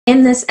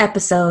In this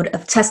episode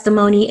of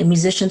Testimony and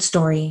Musician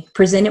Story,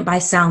 presented by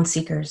Sound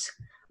Seekers,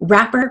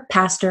 rapper,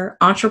 pastor,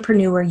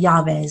 entrepreneur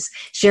Yaves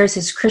shares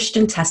his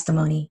Christian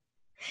testimony.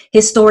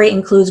 His story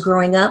includes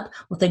growing up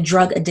with a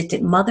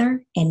drug-addicted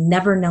mother and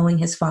never knowing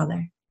his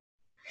father.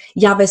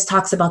 Yaves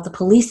talks about the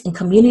police and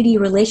community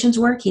relations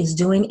work he is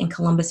doing in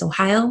Columbus,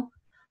 Ohio,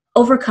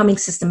 overcoming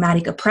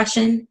systematic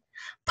oppression,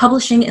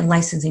 publishing and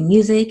licensing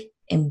music,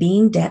 and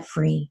being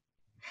debt-free.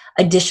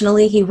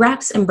 Additionally, he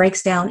raps and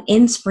breaks down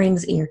In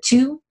Spring's Ear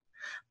 2,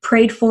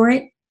 Prayed for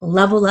It,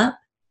 Level Up,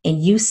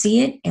 and You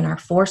See It in our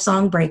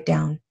 4-song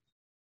breakdown.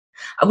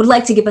 I would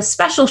like to give a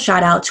special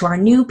shout out to our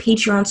new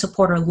Patreon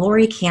supporter,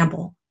 Lori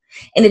Campbell.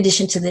 In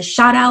addition to this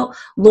shout out,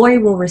 Lori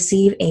will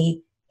receive a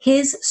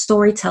His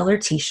Storyteller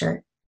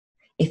t-shirt.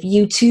 If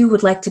you too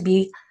would like to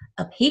be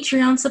a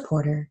Patreon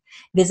supporter,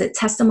 visit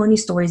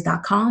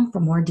testimonystories.com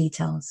for more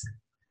details.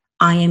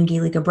 I am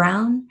Gilliga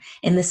Brown,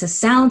 and this is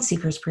Sound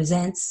Seekers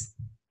Presents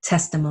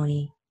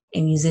Testimony,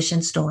 a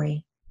Musician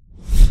Story.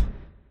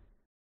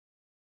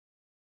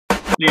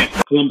 Yeah,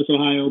 Columbus,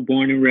 Ohio,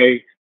 born and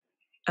raised.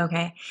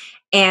 Okay.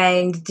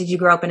 And did you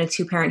grow up in a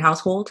 2-parent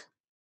household?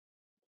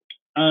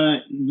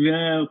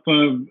 Yeah, for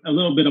a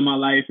little bit of my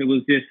life, it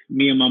was just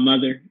me and my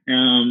mother.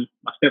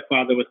 My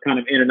stepfather was kind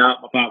of in and out.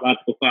 My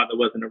biological father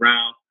wasn't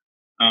around.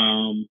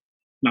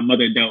 My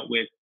mother dealt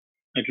with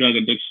a drug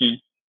addiction,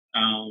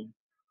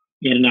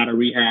 in and out of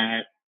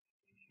rehab.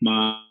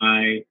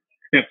 My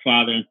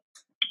stepfather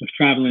was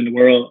traveling the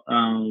world.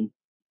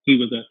 He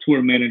was a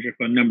tour manager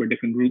for a number of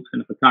different groups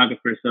and a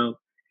photographer. So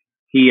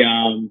he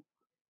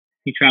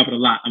traveled a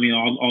lot. I mean,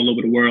 all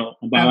over the world.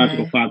 My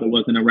biological father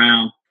wasn't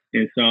around.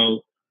 And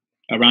so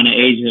around the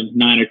age of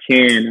 9 or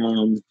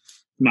 10,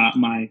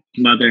 my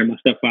mother and my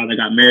stepfather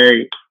got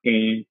married.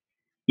 And,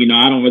 you know,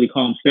 I don't really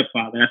call him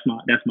stepfather. That's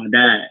my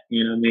dad.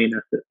 You know what I mean?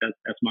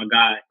 That's my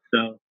guy.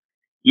 So,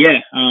 yeah,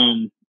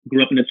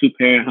 grew up in a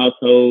 2-parent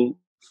household,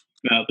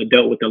 but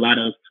dealt with a lot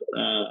of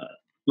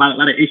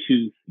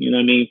issues, you know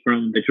what I mean?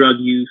 From the drug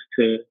use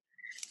to,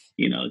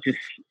 you know, just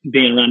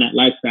being around that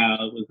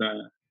lifestyle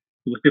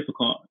was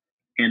difficult.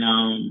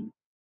 And,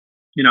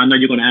 you know, I know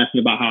you're going to ask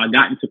me about how I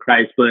got into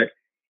Christ, but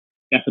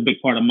that's a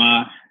big part of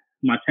my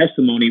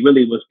testimony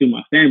really was through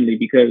my family,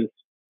 because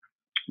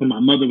when my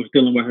mother was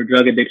dealing with her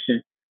drug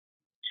addiction,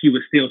 she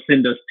would still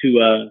send us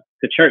to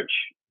church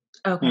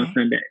on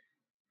Sunday.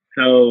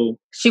 So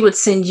she would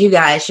send you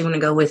guys. She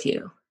wouldn't go with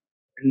you.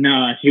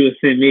 No, she would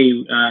send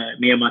me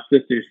and my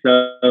sisters.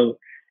 So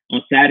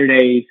on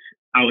Saturdays,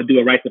 I would do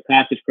a Rite of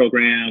Passage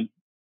program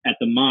at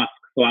the mosque.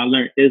 So I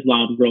learned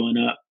Islam growing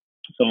up.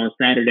 So on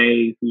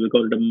Saturdays, we would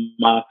go to the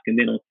mosque, and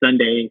then on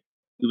Sundays,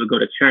 we would go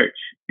to church.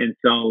 And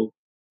so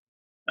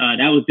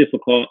that was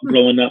difficult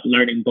growing up,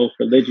 learning both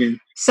religions.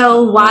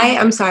 So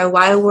why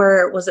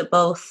was it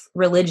both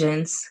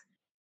religions?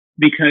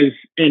 Because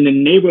in the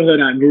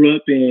neighborhood I grew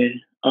up in,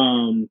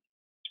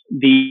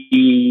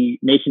 the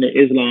Nation of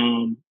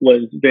Islam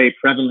was very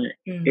prevalent,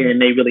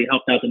 and they really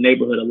helped out the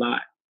neighborhood a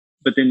lot.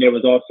 But then there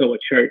was also a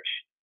church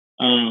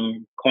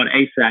called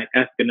ASAC,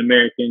 African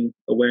American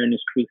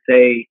Awareness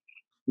Crusade,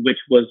 which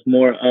was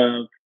more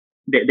of,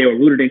 they were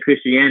rooted in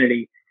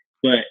Christianity,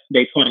 but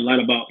they taught a lot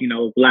about, you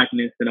know,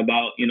 Blackness and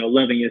about, you know,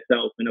 loving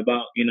yourself and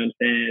about, you know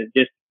what I'm saying,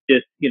 just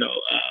you know,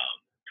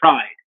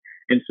 pride.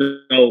 And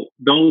so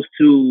those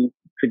two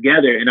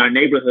together in our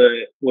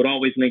neighborhood would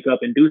always link up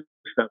and do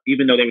stuff,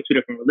 even though they were two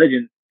different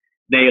religions.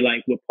 They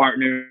like would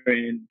partner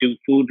and do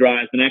food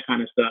drives and that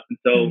kind of stuff. And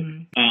so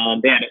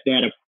they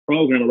had a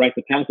program, a Rite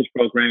of Passage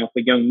program for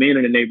young men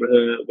in the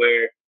neighborhood,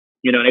 where,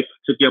 you know, they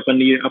took you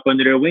up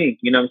under their wing.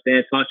 You know what I'm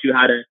saying? Taught you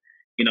how to,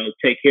 you know,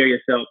 take care of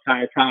yourself,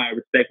 tie a tie,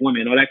 respect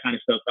women, all that kind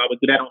of stuff. So I would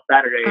do that on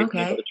Saturdays and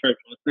go to church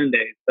on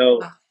Sundays. So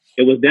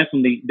it was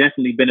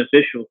definitely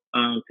beneficial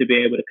to be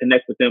able to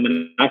connect with them.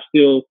 And I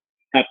still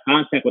have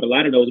contact with a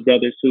lot of those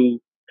brothers who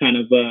kind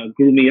of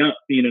grew me up,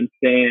 you know what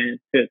I'm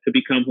saying, to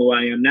become who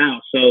I am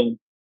now. So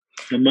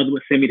my mother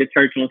would send me to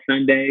church on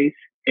Sundays.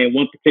 And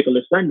one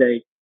particular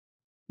Sunday,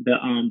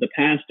 the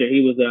pastor,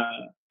 he was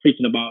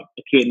preaching about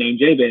a kid named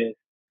Jabez.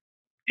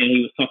 And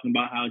he was talking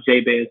about how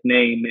Jabez's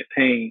name meant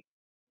pain.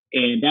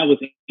 And that was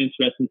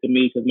interesting to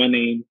me, because my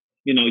name,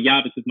 you know,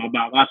 Yaves is my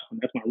biological,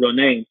 that's my real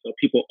name. So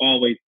people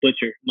always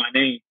butcher my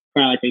name.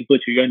 Probably like they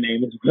butcher your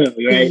name as well,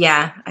 right?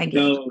 Yeah, I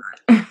get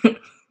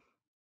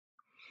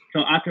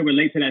So I can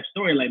relate to that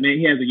story. Like, man,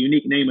 he has a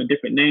unique name, a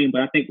different name.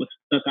 But I think what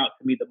stuck out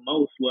to me the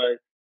most was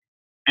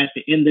at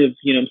the end of,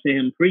 you know what I'm saying,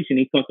 him preaching,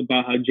 he talked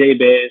about how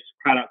Jabez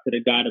cried out to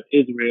the God of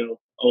Israel,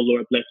 "Oh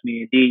Lord, bless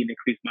me indeed and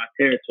increase my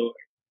territory."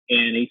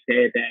 And he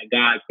said that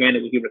God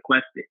granted what he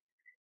requested.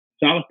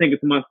 So I was thinking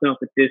to myself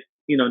at this,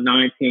 you know,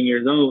 9, 10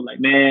 years old, like,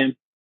 man,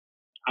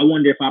 I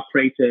wonder if I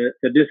pray to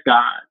this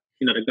God,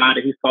 you know, the God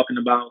that he's talking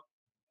about,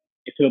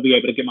 if he'll be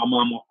able to get my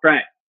mom off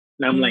crack.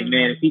 And I'm like,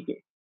 man, if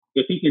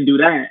he can do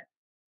that,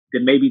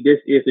 then maybe this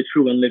is the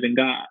true and living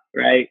God,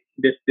 right?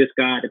 This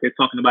God that they're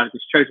talking about at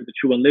this church is the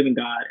true and living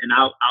God, and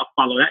I'll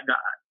follow that God.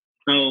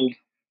 So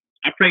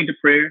I prayed the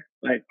prayer,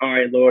 like, all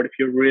right, Lord, if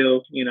you're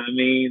real, you know what I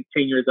mean,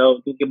 10 years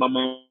old, don't get my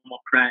mom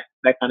off crack,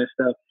 that kind of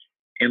stuff.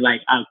 And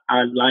like,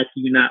 I lied to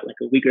you not, like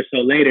a week or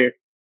so later,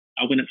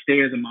 I went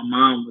upstairs and my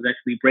mom was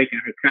actually breaking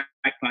her crack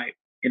pipe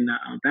in the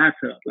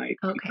bathtub. Like,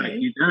 she's like, Okay.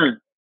 "You done?"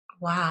 So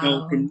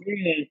Wow. from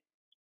there,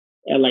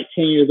 at like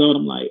 10 years old,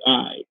 I'm like,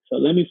 all right, so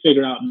let me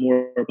figure out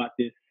more about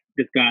this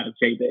God of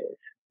Jabez,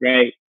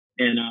 right?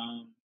 And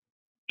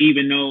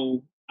even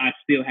though I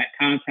still had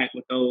contact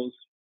with those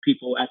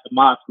people at the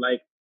mosque,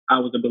 like, I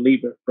was a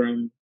believer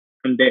from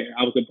there.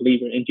 I was a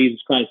believer in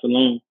Jesus Christ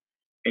alone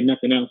and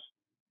nothing else.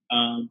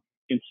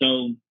 And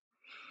so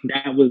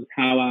that was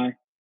how I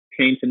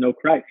came to know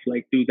Christ,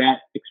 like through that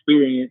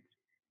experience.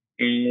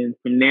 And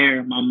from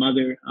there, my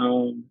mother,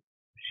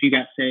 she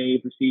got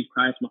saved, received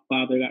Christ. My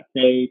father got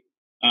saved.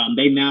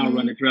 They now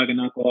run a drug and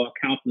alcohol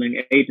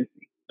counseling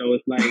agency. So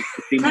it's like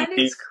to see my That is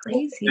parents go from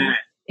crazy. that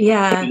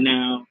Yeah. to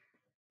now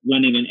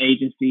running an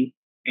agency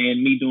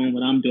and me doing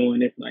what I'm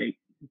doing. It's like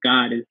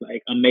God is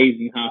like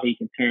amazing how He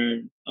can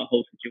turn a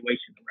whole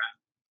situation around.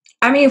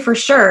 I mean, for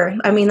sure.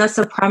 I mean, that's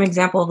a prime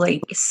example of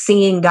like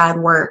seeing God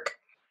work.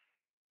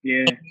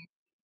 Yeah,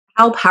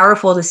 How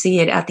powerful to see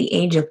it at the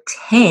age of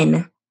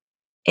 10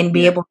 and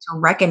be yeah, able to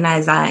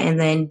recognize that and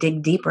then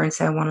dig deeper and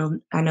say, I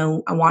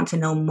want to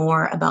know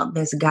more about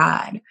this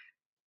God.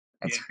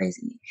 That's yeah,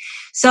 crazy.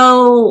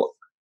 So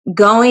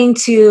going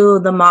to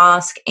the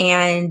mosque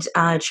and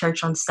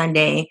church on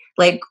Sunday,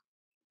 like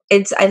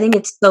I think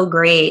it's so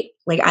great.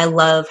 Like I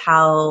love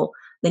how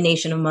the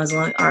Nation of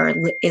Muslim or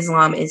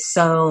Islam is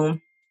so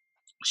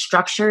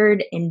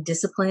structured and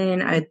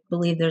disciplined. I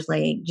believe there's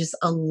like just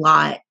a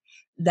lot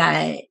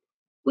that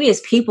we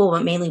as people,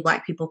 but mainly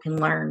Black people, can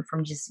learn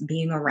from just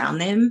being around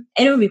them.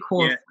 And it would be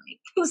cool if yeah,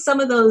 like some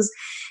of those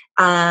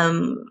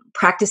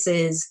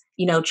practices,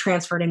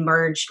 transferred and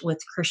merged with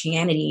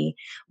Christianity.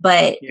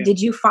 But yeah. did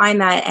you find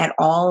that at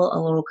all a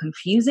little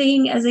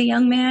confusing as a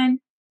young man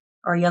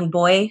or a young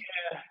boy?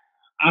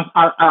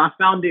 I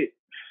found it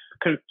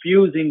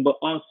confusing, but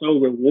also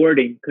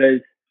rewarding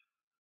because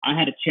I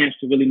had a chance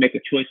to really make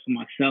a choice for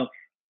myself.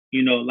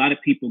 You know, a lot of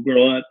people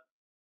grow up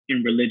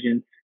in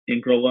religions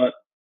and grow up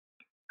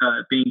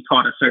being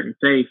taught a certain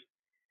faith.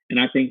 And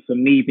I think for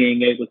me,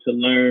 being able to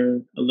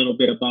learn a little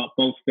bit about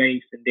both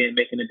faiths and then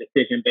making a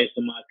decision based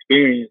on my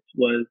experience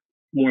was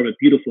more of a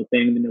beautiful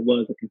thing than it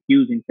was a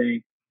confusing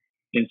thing.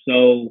 And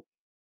so,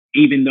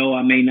 even though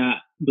I may not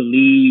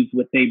believe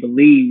what they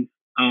believe,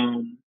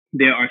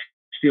 there are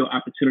still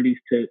opportunities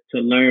to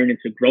learn and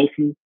to grow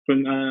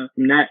from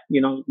that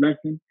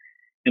lesson.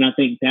 And I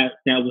think that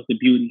was the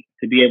beauty,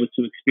 to be able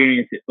to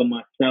experience it for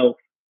myself,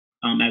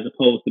 as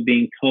opposed to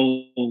being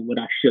told what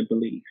I should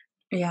believe.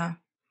 Yeah.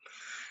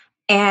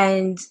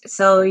 And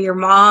so your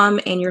mom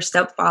and your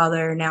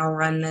stepfather now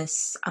run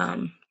this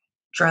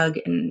drug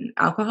and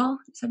alcohol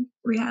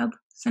rehab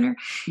center.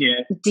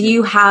 Yeah, Do yeah.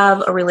 you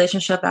have a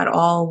relationship at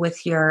all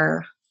with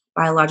your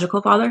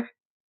biological father?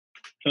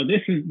 So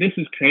this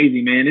is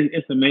crazy, man.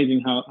 It's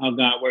amazing how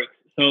God works.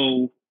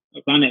 So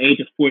around the age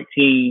of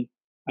 14,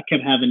 I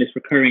kept having this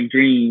recurring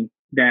dream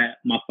that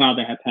my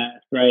father had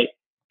passed, right?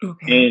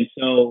 Okay. And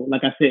so,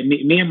 like I said,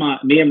 me and my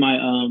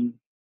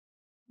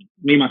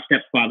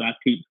stepfather, I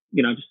keep,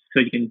 just so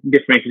you can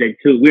differentiate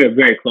too. We're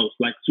very close,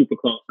 like super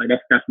close. Like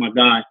that's my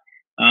guy.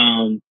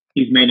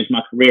 He's managed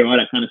my career, all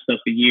that kind of stuff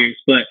for years.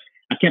 But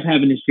I kept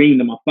having this dream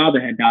that my father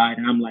had died,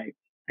 and I'm like,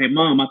 hey,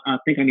 mom, I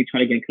think I need to try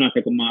to get in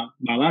contact with my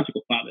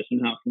biological father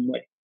somehow, some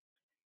way.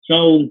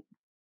 So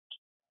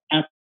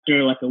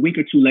after like a week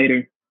or two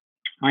later,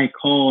 I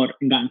called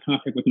and got in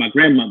contact with my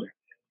grandmother.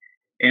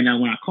 And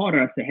when I called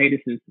her, I said, hey, this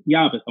is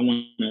Yavis. I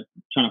want to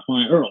try to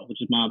find Earl,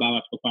 which is my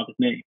biological father's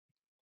name.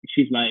 And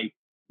she's like,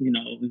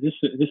 is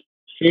this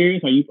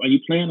serious? Are you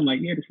playing? I'm like,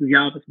 yeah, this is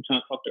Yavis. I'm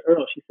trying to talk to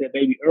Earl. She said,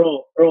 baby,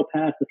 Earl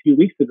passed a few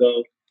weeks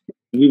ago.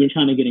 We've been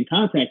trying to get in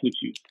contact with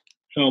you.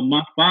 So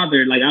my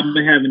father, like, I've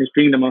been having this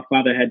dream that my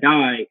father had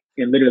died,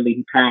 and literally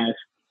he passed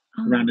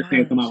Oh my around the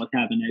same time I gosh. was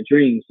having that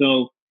dream.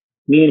 So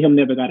me and him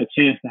never got a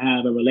chance to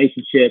have a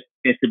relationship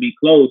and to be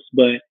close,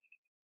 but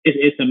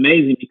it's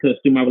amazing because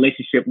through my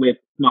relationship with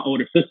my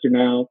older sister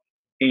now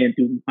and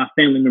through my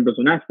family members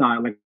on that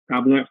side, like,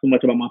 I've learned so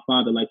much about my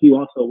father. Like, he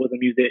also was a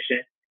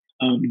musician,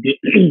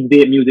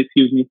 did music,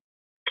 excuse me,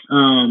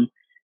 um,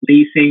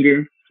 lead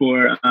singer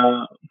for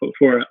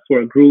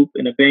a group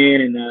and a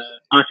band and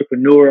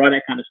entrepreneur, all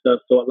that kind of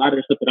stuff. So a lot of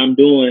the stuff that I'm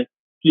doing,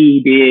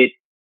 he did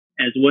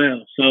as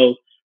well. So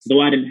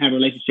though I didn't have a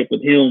relationship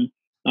with him,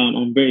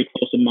 I'm very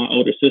close with my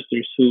older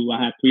sisters, who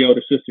I have three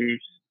older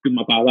sisters through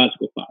my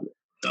biological father.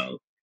 So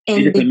it's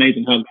And just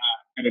amazing how God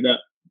set it up.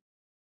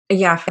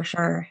 yeah, for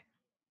sure.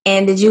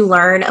 And did you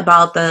learn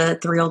about the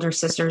three older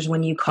sisters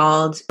when you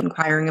called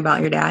inquiring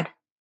about your dad?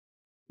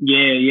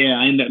 Yeah, yeah.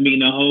 I ended up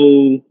meeting a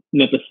whole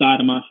another side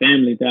of my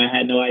family that I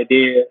had no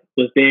idea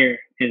was there.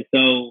 And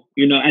so,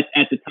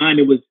 at the time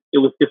it was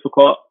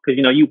difficult because,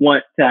 you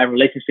want to have a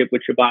relationship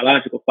with your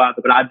biological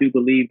father. But I do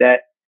believe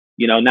that,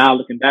 now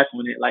looking back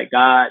on it, like,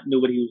 God knew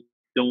what he was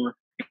doing.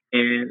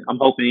 And I'm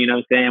hoping, what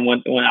I'm saying,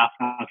 when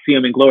I see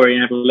him in glory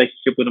and have a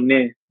relationship with him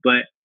then.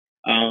 But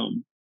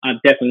I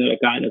definitely know that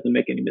God doesn't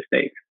make any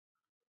mistakes.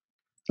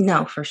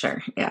 No, for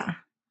sure. Yeah.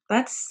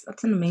 That's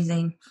an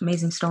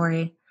amazing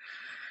story.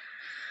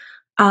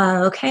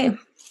 Okay,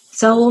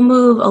 so we'll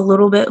move a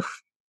little bit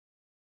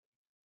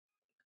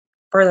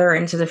further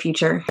into the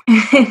future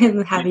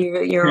and have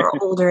you're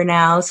older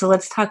now. So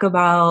let's talk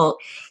about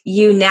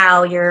you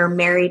now. You're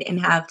married and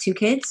have 2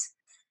 kids.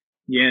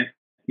 Yeah.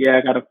 Yeah.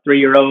 I got a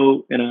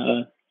 3-year-old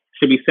and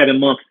should be 7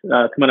 months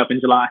coming up in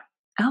July.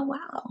 Oh,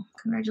 wow.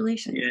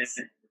 Congratulations. Yeah.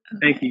 Okay.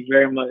 Thank you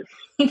very much.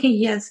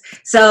 Yes.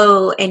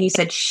 So, and you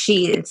said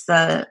it's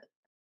the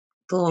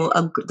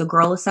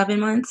girl is 7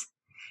 months.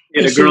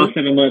 Yeah, the girl's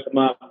 7 months.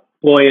 My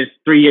boy is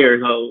 3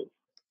 years old.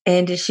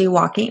 And is she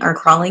walking or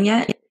crawling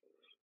yet?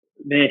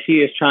 Man, she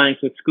is trying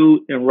to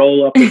scoot and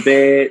roll up the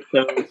bed.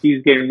 So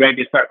she's getting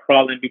ready to start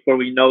crawling before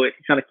we know it.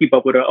 She's trying to keep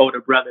up with her older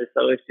brother.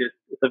 So it's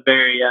a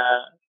very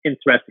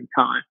interesting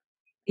time.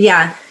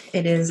 Yeah,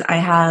 it is. I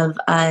have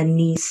a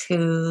niece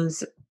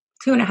who's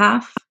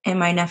 2.5, and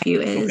my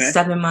nephew is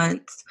 7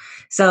 months.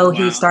 So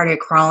he started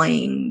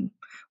crawling.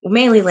 Well,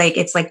 mainly like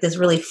it's like this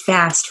really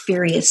fast,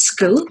 furious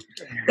scoot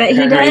that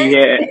he does.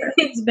 Yeah.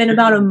 It's been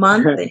about a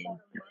month. And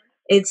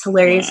it's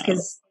hilarious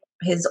because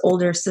his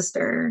older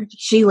sister,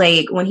 she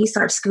like when he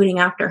starts scooting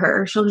after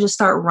her, she'll just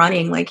start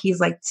running like he's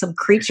like some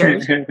creature.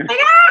 Like,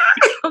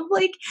 ah! I'm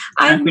like,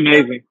 that's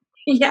amazing.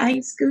 Yeah,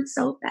 he scoots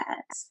so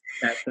fast.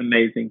 That's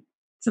amazing.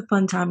 It's a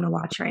fun time to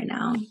watch right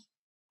now.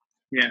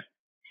 Yeah.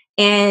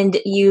 And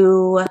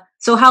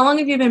so how long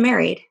have you been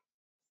married?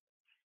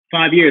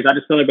 5 years. I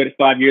just celebrated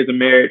 5 years of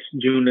marriage,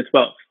 June the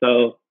 12th.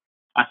 So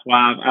that's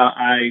why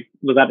I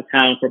was out of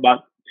town for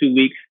about 2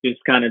 weeks,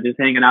 just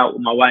hanging out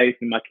with my wife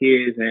and my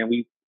kids. And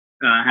we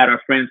had our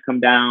friends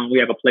come down. We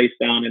have a place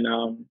down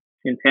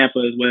in Tampa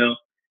as well.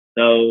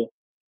 So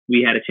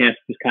we had a chance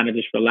to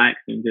just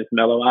relax and just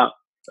mellow out.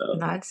 So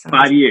That's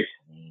 5 years.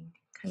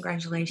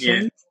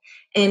 Congratulations.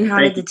 Yeah. And how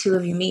did the two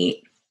of you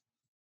meet?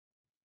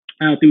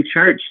 Through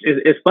church.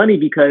 It's funny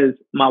because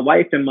my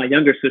wife and my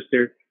younger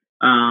sister,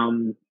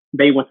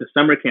 they went to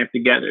summer camp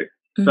together.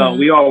 Mm-hmm. So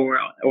we all were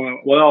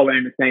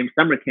in the same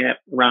summer camp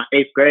around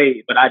 8th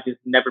grade, but I just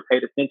never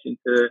paid attention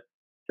to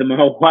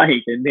my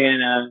wife. And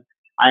then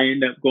I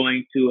ended up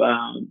going to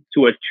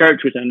a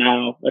church which I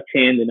now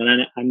attend and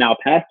I'm now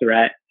pastor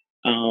at,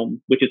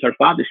 which is her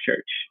father's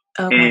church.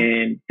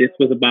 Okay. And this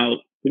was about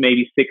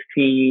maybe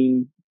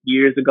 16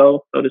 years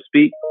ago, so to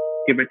speak,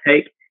 give or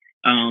take.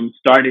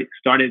 Started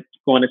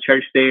going to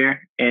church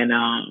there and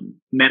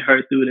met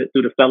her through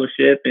the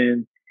fellowship,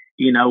 and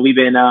we've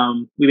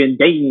been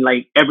dating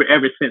like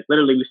ever since.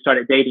 Literally, we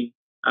started dating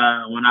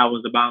when I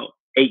was about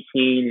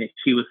 18 and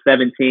she was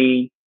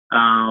 17.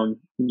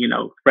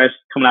 Fresh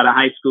coming out of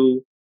high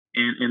school,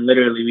 and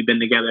literally we've been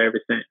together ever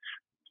since.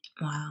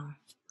 Wow,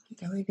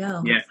 there we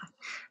go. Yeah,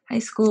 high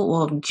school.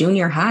 Well,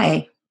 junior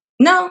high.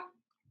 No,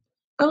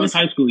 it was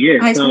high school. Yeah,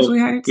 high school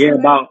sweethearts.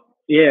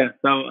 Yeah,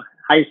 So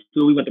high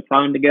school, we went to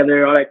prom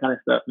together, all that kind of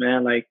stuff,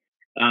 man. Like,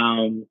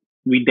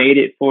 we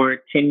dated for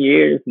 10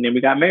 years and then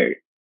we got married.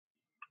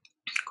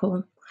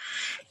 Cool.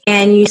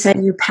 And you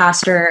said you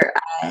pastor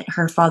at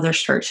her father's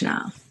church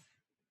now.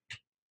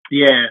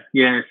 Yeah.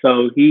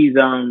 So he's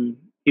going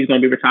to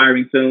be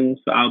retiring soon,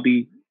 so I'll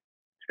be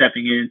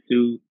stepping in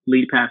to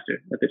lead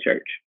pastor at the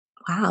church.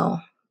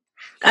 Wow,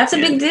 that's a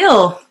big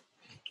deal.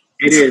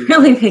 It's a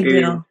really big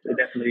deal. It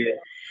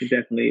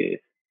definitely is.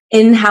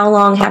 And how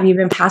long have you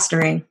been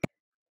pastoring?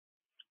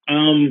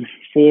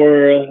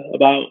 For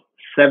about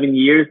 7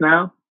 years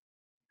now.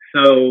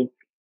 So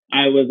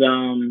I was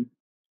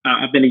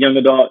I've been a young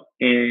adult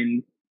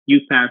and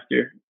youth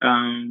pastor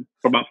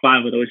for about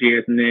 5 of those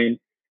years, and then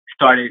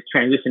started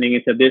transitioning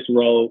into this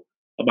role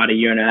about a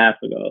year and a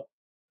half ago.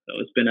 So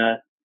it's been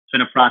a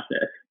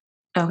process.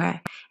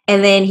 Okay.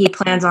 And then he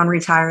plans on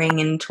retiring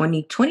in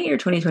 2020 or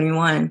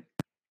 2021?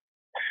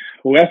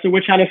 Well, that's what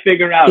we're trying to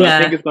figure out. Yeah.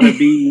 I think it's going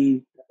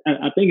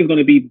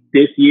to be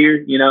this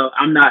year.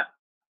 I'm not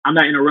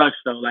in a rush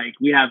though. Like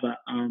we have a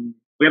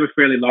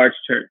fairly large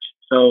church,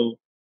 so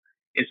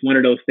it's one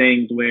of those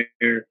things where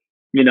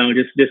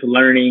just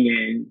learning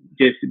and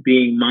just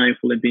being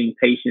mindful and being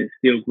patient,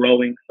 still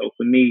growing. So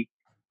for me,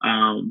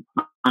 I'm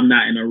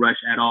not in a rush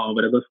at all.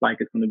 But it looks like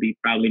it's going to be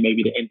probably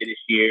maybe the end of this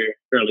year,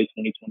 early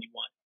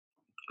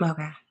 2021.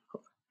 Okay.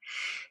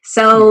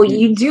 So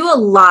you do a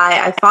lot.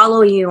 I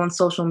follow you on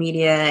social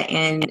media,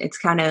 and it's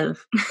kind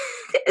of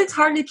it's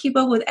hard to keep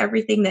up with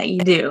everything that you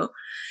do.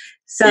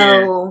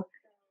 So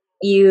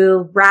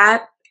you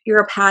rap,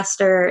 you're a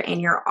pastor, and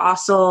you're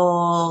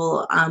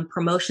also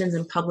promotions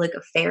and public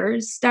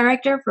affairs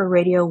director for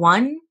Radio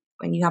 1.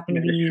 When you happen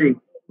to be,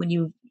 when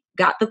you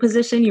got the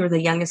position, you were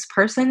the youngest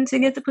person to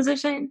get the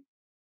position.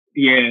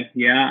 Yeah.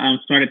 I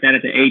started that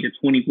at the age of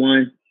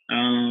 21.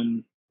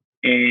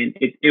 And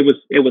it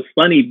was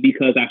funny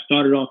because I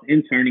started off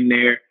interning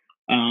there.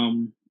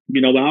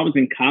 When I was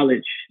in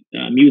college,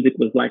 music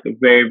was like a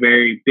very,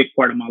 very big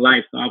part of my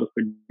life. So I was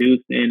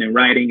producing and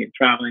writing and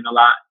traveling a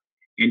lot.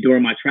 And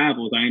during my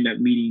travels, I ended up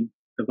meeting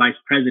the vice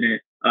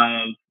president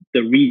of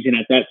the region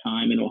at that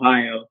time in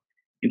Ohio.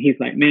 And he's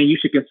like, man, you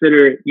should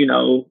consider,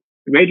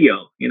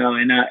 radio,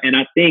 and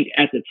I think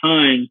at the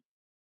time,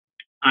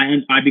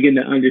 I began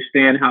to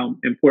understand how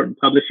important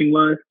publishing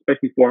was,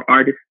 especially for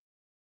artists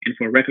and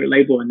for a record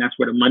label, and that's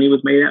where the money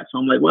was made at. So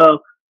I'm like,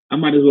 well, I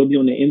might as well be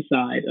on the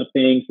inside of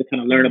things to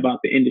kind of learn about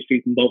the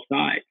industry from both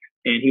sides.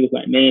 And he was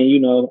like, man,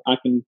 I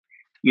can,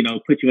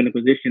 put you in a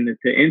position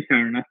to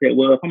intern. I said,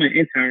 well, if I'm an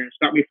intern,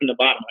 start me from the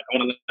bottom. Like I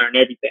want to learn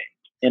everything.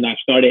 And I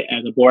started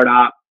as a board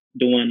op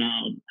doing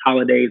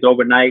holidays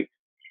overnight,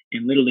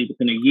 and literally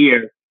within a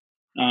year,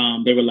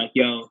 they were like,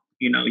 yo,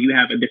 you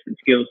have a different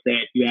skill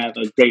set. You have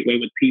a great way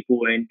with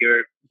people, and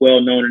you're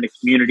well known in the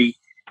community.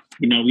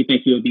 We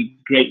think you would be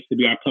great to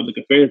be our public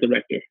affairs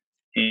director.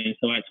 And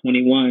so at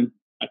 21,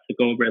 I took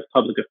over as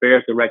public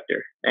affairs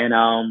director. And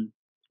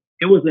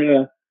it was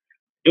an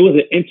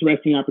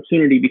interesting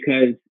opportunity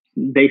because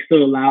they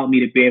still allowed me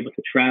to be able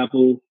to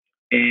travel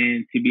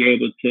and to be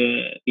able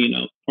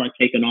to,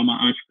 partake in all my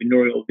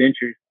entrepreneurial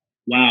ventures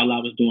while I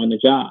was doing the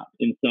job.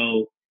 And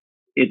so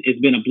it's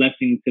been a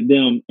blessing to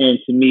them and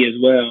to me as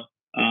well,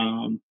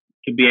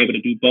 to be able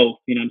to do both.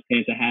 You know what I'm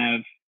saying? To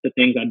have the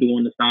things I do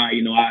on the side.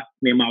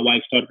 Me and my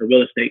wife started a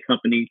real estate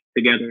company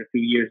together a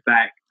few years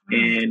back,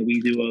 and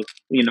we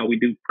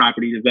do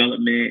property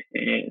development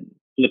and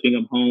flipping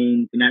of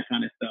homes and that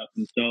kind of stuff.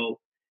 And so,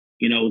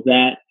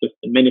 that with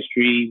the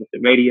ministry, with the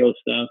radio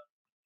stuff,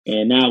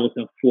 and now with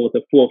the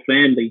full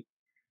family,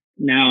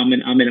 now I'm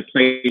in a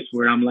place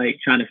where I'm like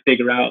trying to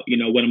figure out,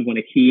 what I'm going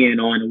to key in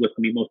on and what's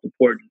going to be most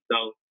important.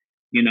 So,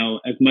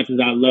 as much as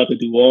I love to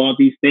do all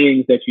these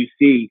things that you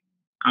see,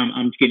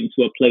 I'm getting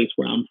to a place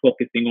where I'm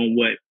focusing on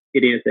what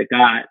it is that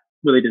God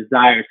really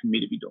desires for me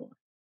to be doing.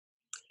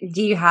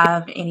 Do you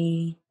have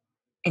any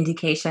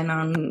indication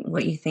on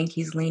what you think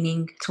he's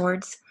leaning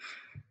towards?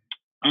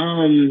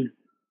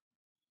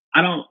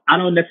 I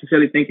don't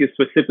necessarily think it's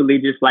specifically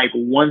just like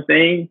one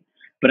thing,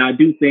 but I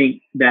do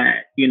think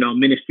that,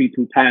 ministry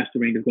through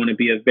pastoring is going to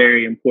be a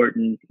very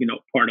important,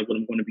 part of what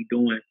I'm going to be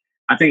doing.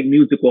 I think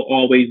music will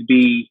always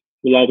be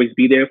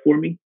there for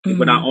me. Mm-hmm.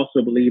 But I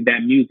also believe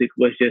that music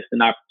was just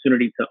an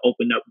opportunity to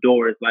open up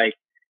doors. Like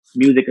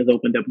music has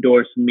opened up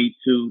doors for me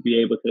to be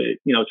able to,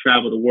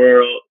 travel the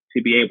world,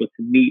 to be able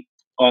to meet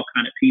all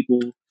kind of people,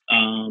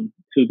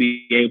 to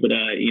be able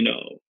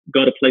to,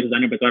 go to places I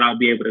never thought I'd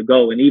be able to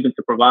go, and even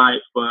to provide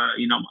for,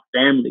 my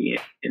family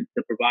and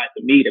to provide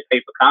for me to pay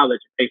for college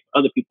and pay for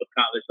other people's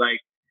college. Like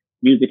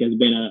music has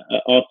been an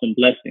awesome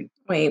blessing.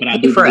 Wait,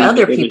 pay for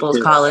other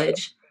people's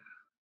college?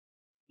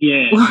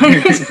 Yeah. What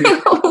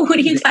are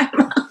you talking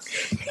about?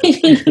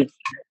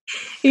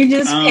 You're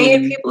just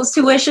paying people's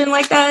tuition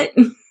like that?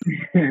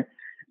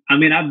 I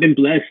mean, I've been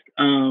blessed.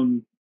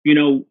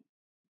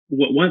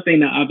 One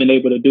thing that I've been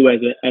able to do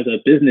as a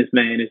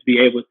businessman is be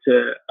able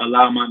to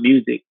allow my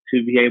music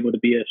to be able to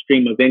be a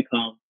stream of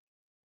income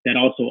that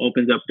also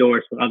opens up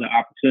doors for other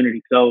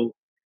opportunities. So,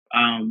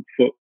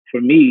 for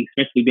me,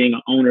 especially being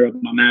an owner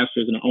of my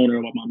masters and an owner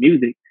of my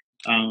music,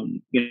 I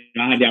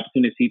had the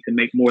opportunity to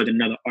make more than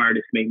another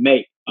artist may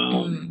make.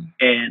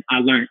 And I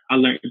learned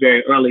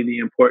very early the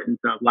importance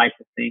of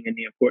licensing and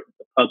the importance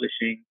of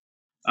publishing,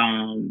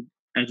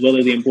 as well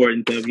as the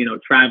importance of,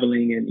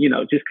 traveling and,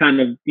 just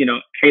kind of,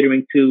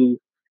 catering to,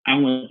 I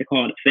don't want to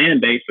call it a fan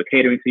base, but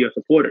catering to your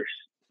supporters.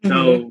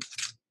 Mm-hmm. So,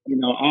 I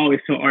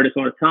always tell artists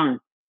all the time,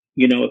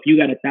 if you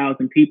got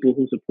 1,000 people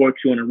who support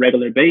you on a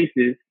regular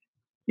basis,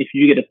 if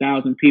you get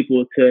 1,000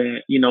 people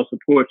to,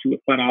 support you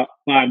with $5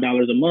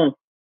 a month,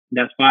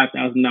 that's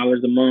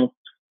 $5,000 a month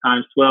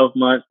times 12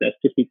 months. That's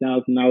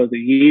 $50,000 a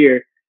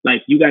year.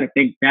 Like you got to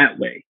think that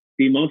way.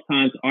 See, most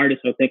times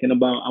artists are thinking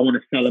about, I want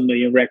to sell 1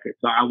 million records,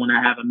 or I want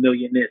to have 1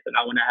 million this, and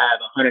I want to have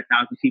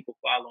 100,000 people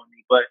following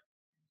me. But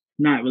it's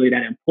not really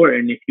that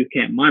important if you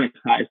can't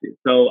monetize it.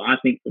 So I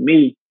think for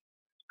me,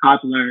 I've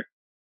learned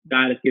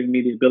God has given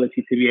me the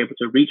ability to be able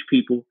to reach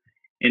people,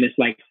 and it's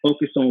like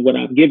focus on what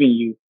I've given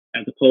you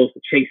as opposed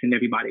to chasing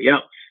everybody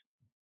else.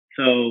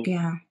 So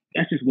yeah,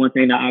 that's just one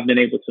thing that I've been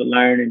able to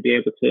learn and be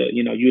able to,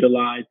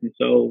 utilize. And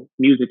so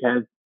music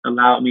has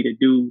allowed me to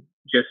do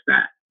just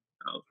that.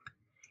 So.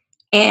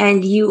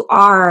 And you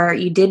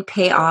did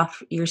pay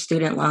off your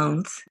student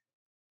loans.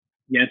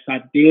 Yes,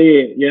 I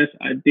did. Yes,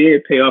 I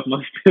did pay off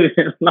my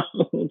student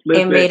loans.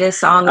 Listen, and made a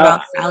song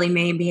about Sally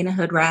Mae being a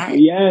hood rat.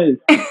 Yes,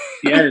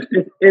 yes.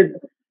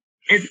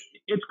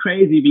 It's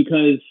crazy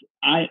because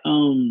I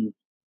was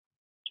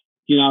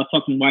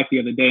talking to my wife the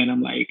other day, and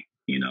I'm like,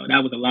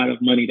 that was a lot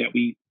of money that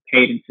we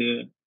paid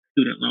into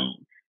student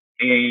loans,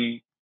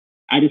 and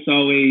I just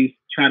always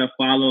try to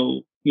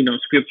follow,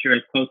 scripture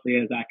as closely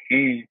as I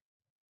can.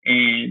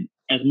 And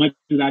as much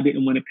as I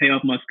didn't want to pay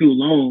off my school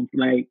loans,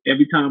 like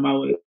every time I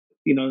would,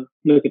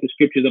 look at the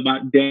scriptures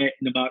about debt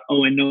and about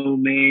owing no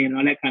man,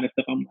 all that kind of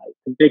stuff, I'm like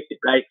convicted,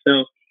 right?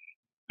 So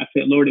I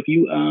said, Lord, if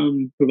you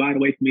provide a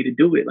way for me to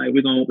do it, like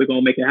we're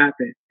gonna make it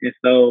happen. And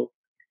so,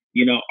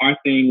 our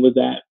thing was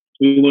that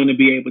we want to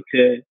be able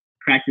to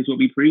practice what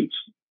we preach.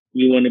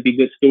 We want to be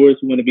good stewards.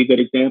 We want to be good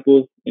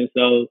examples. And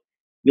so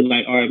we're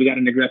like, all right, we got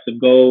an aggressive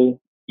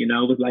goal. It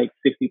was like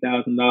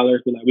 $60,000.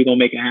 We're like, we're gonna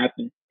make it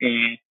happen.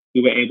 And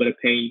we were able to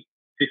pay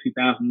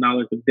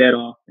 $60,000 of debt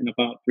off in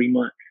about 3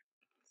 months.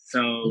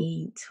 So,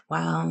 sweet.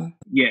 Wow.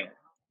 Yeah.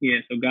 yeah.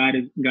 So God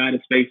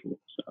is faithful.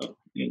 So,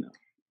 you know,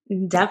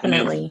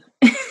 Definitely.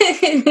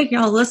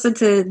 Y'all listen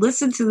to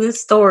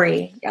this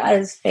story. God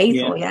is yeah,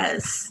 faithful.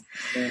 Yes.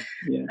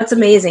 yeah. That's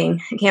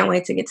amazing. I can't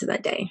wait to get to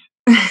that day.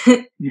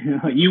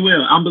 You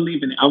will. I'm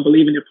believing it. I'm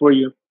believing it for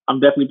you. I'm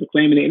definitely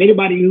proclaiming it. And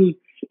anybody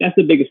that's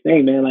the biggest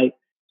thing, man. Like,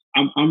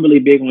 I'm really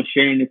big on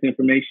sharing this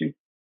information.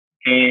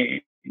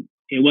 And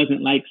it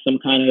wasn't like some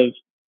kind of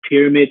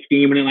pyramid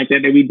scheme or anything like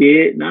that we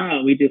did.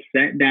 No, we just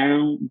sat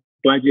down,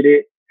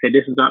 budgeted, said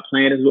this is our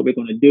plan, this is what we're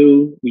going to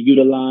do. We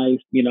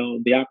utilized,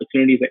 the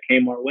opportunities that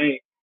came our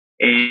way,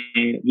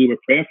 and we were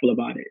prayerful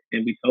about it.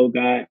 And we told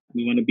God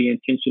we want to be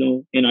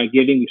intentional in our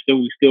giving. We still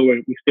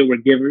were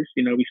givers.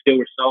 We still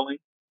were sowing,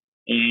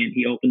 and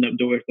He opened up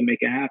doors to make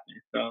it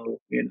happen. So,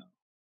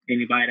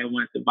 anybody that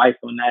wants advice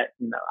on that,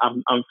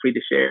 I'm free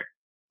to share.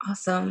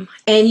 Awesome.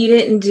 And you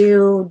didn't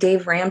do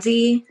Dave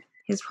Ramsey,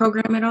 his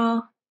program at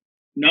all?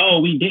 No,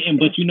 we didn't.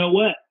 But you know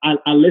what?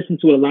 I listened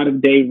to a lot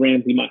of Dave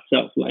Ramsey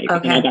myself,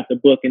 and I got the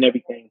book and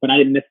everything, but I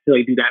didn't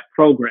necessarily do that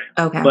program.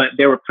 Okay. But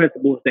there were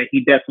principles that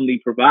he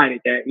definitely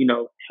provided that,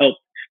 helped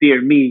steer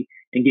me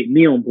and get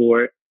me on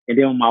board. And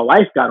then when my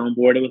wife got on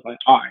board, it was like,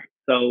 all right.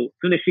 So as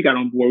soon as she got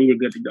on board, we were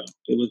good to go.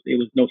 It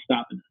was no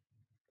stopping us.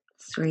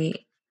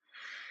 Sweet.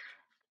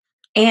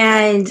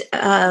 And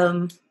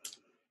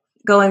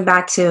going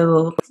back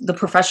to the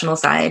professional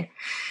side.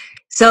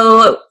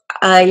 So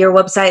your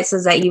website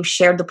says that you've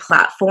shared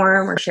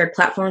platforms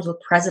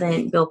with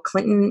President Bill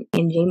Clinton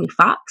and Jamie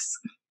Foxx.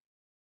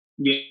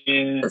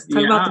 Yeah. Let's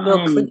talk about the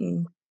Bill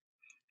Clinton.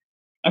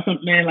 That's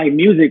man,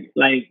 music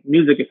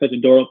is such a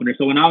door opener.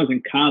 So when I was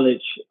in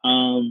college,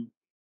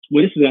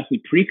 this was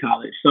actually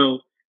pre-college. So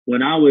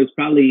when I was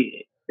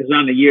it was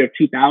around the year of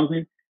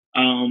 2000,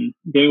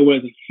 there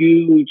was a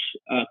huge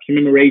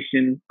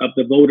commemoration of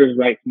the Voters'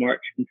 Rights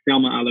March in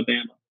Selma,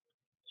 Alabama.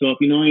 So if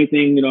you know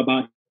anything,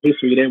 about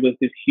history, there was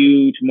this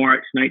huge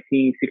march,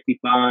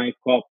 1965,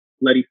 called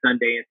Bloody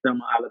Sunday in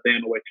Selma,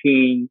 Alabama, where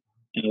King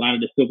and a lot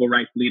of the civil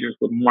rights leaders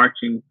were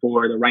marching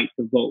for the right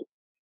to vote.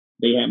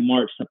 They had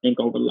marched, I think,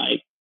 over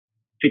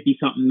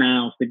 50-something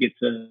miles to get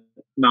to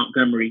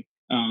Montgomery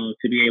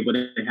to be able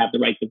to have the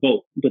right to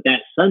vote. But that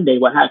Sunday,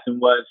 what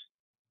happened was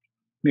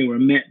they were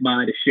met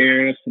by the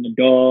sheriffs and the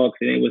dogs,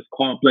 and it was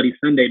called Bloody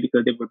Sunday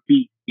because they were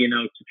beat,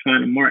 to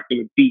trying to march. They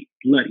were beat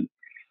bloody.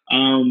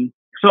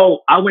 So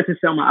I went to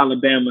Selma,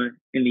 Alabama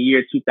in the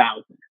year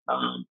 2000.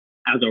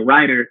 As a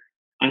writer,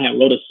 I had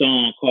wrote a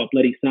song called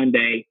Bloody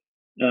Sunday,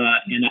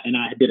 and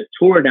I did a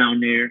tour down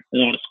there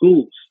in all the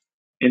schools.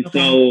 And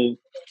so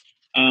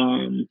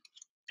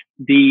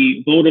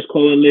the Voters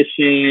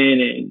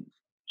Coalition and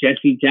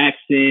Jesse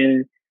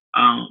Jackson,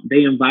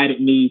 they invited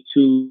me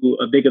to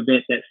a big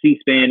event that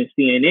C-SPAN and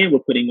CNN were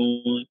putting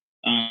on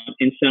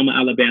in Selma,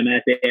 Alabama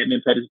at the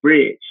Edmund Pettus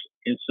Bridge.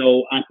 And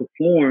so I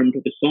performed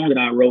the song that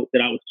I wrote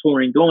that I was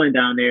touring going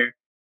down there.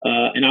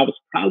 And I was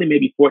probably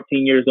maybe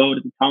 14 years old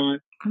at the time.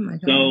 Oh my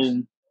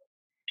gosh.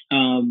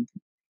 So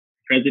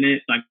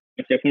President, like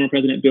I said, former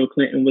President Bill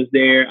Clinton was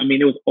there. I mean,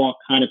 there was all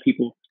kind of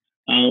people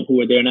who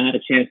were there, and I had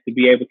a chance to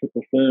be able to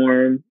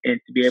perform and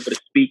to be able to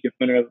speak in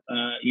front of,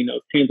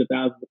 tens of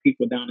thousands of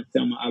people down in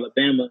Selma,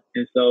 Alabama.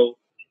 And so,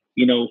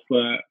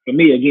 for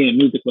me, again,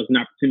 music was an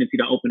opportunity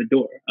to open the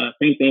door.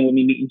 Same thing with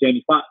me meeting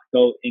Jamie Foxx.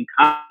 So in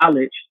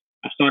college,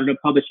 I started a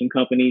publishing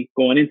company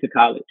going into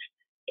college.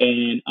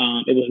 And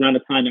it was around the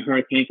time that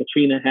Hurricane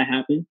Katrina had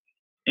happened.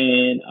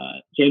 And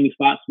Jamie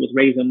Foxx was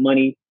raising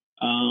money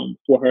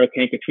for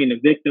Hurricane Katrina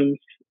victims.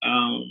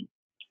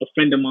 A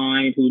friend of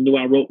mine who knew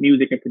I wrote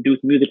music and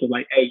produced music was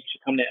like, hey, you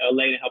should come to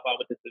LA and help out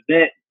with this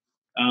event.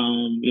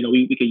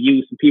 We could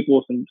use some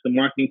people, some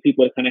marketing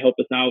people to kind of help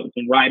us out, and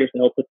some writers to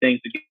help put things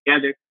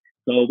together.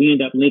 So we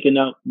ended up linking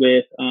up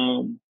with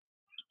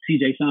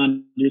CJ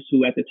Saunders,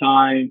 who at the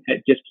time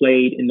had just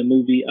played in the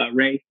movie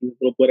Ray. He was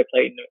a little boy that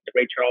played in the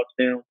Ray Charles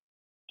film.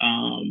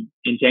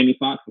 And Jamie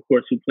Foxx, of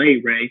course, who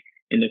played Ray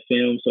in the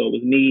film. So it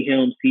was me,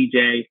 him,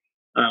 CJ.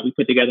 We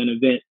put together an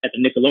event at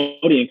the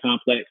Nickelodeon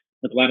complex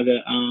with a lot of the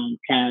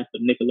cast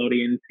of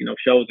Nickelodeon,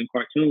 shows and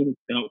cartoons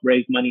to help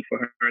raise money for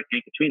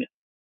Hurricane Katrina.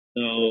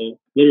 So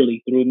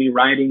literally through me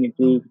writing and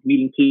through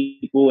meeting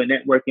people and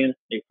networking,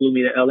 they flew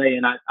me to LA,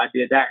 and I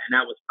did that. And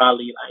that was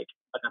probably like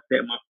I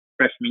said, my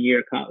freshman year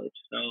of college.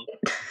 So,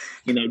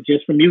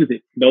 just for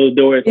music, those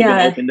doors have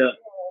been opened up.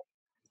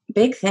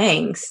 Big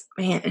things,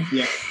 man.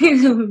 Yeah.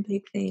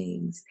 Big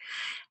things.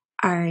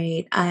 All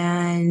right.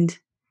 And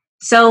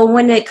so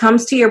when it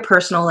comes to your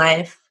personal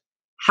life,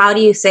 how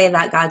do you say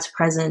that God's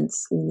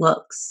presence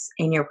looks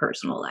in your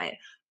personal life?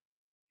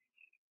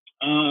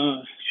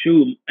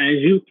 As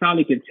you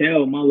probably could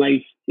tell, my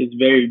life is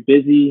very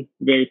busy,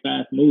 very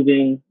fast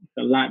moving.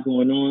 There's a lot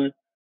going on.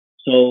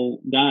 So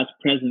God's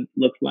presence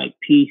looks like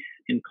peace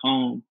and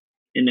calm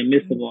in the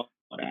midst of all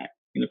that.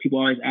 People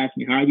always ask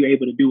me, how are you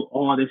able to do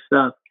all this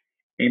stuff?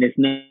 And it's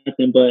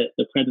nothing but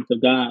the presence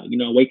of God,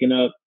 waking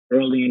up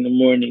early in the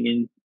morning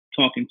and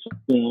talking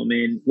to him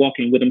and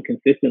walking with him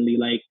consistently.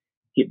 Like,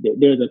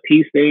 there's a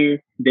peace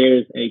there.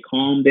 There's a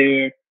calm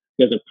there.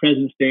 There's a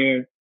presence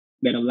there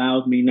that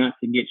allows me not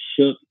to get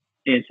shook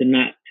and to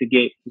not to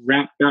get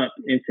wrapped up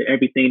into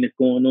everything that's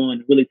going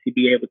on, really to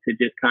be able to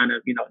just kind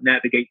of,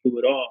 navigate through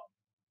it all.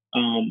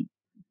 Um,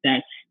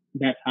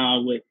 that's how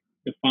I would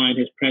define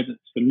his presence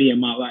for me in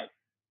my life.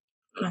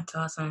 That's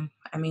awesome.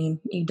 I mean,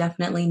 you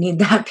definitely need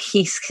that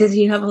piece because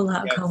you have a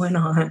lot Yes, going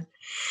on.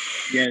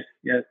 yes,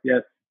 yes,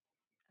 yes,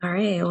 All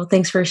right. Well,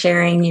 thanks for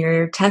sharing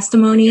your yes,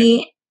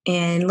 testimony.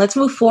 And let's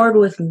move forward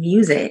with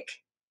music.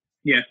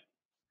 yes.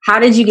 How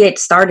did you get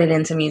started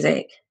into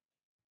music?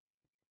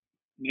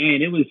 Man,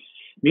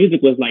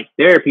 music was like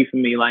therapy for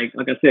me. Like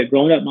I said,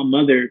 growing up, my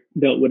mother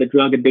dealt with a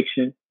drug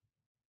addiction.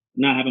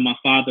 Not having my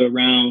father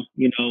around,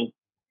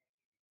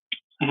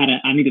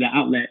 I needed an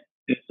outlet,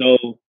 and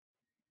so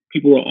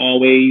people were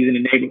always in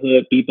the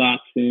neighborhood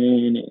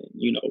beatboxing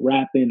and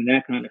rapping and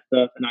that kind of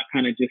stuff, and I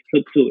kind of just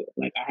took to it.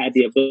 Like I had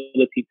the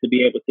ability to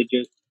be able to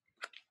just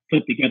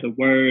put together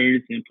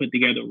words and put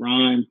together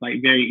rhymes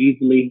like very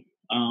easily,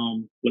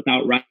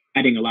 without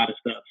writing a lot of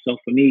stuff. So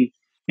for me,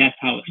 that's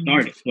how it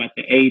started. So at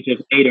the age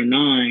of 8 or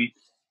 9,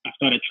 I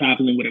started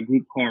traveling with a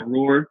group called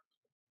Roar.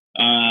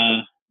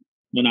 Uh,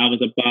 when I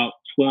was about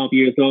 12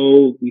 years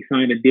old, we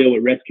signed a deal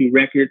with Rescue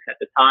Records. At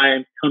the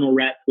time, Tunnel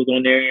Rats was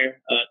on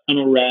there.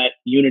 Tunnel Rats,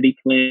 Unity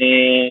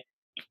Clan,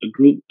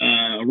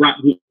 a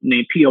rock group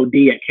named POD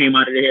that came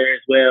out of there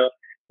as well.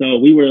 So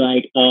we were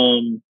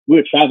we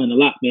were traveling a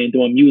lot, man,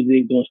 doing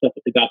music, doing stuff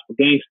with the Gospel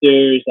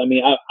Gangsters. I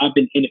mean, I've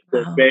been in it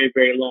for a very,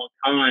 very long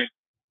time.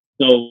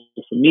 So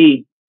for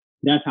me,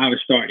 that's how it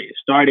started. It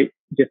started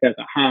just as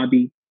a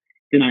hobby.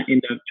 Then I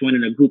ended up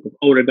joining a group of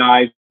older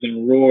guys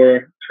in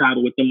Roar,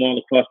 traveled with them all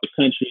across the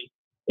country.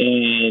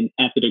 And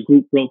after the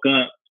group broke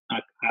up,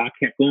 I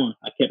kept going.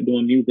 I kept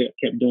doing music.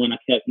 I kept,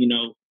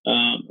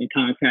 in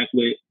contact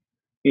with,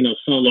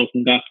 Solo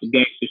from Gospel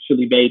Gangsters,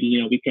 Chili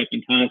Baby. We kept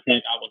in contact.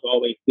 I was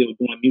always still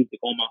doing music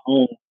on my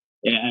own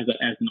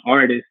as an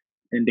artist,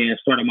 and then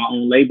started my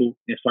own label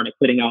and started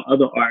putting out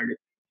other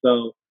artists.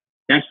 So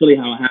that's really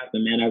how it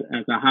happened, man,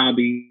 as a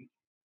hobby.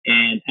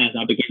 And as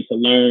I began to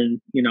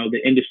learn,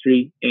 the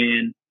industry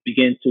and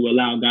begin to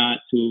allow God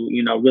to,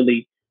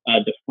 really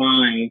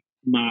define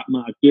my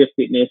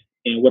giftedness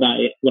and what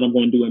I'm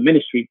going to do in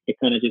ministry, it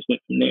kind of just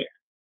went from there.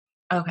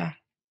 Okay.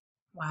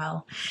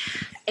 Wow.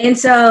 And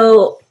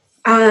so,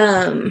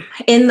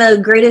 in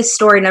the Greatest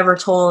Story Never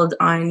Told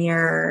on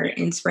your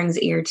In Spring's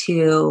Ear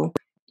 2,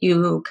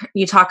 you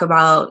talk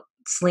about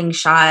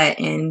Slingshot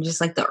and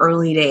just like the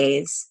early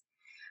days.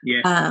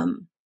 Yeah.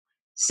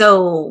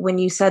 So when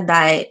you said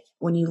that,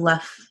 when you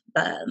left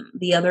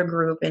the other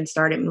group and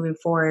started moving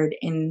forward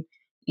and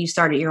you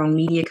started your own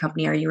media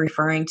company, are you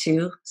referring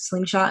to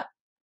Slingshot?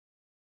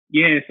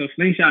 Yeah. So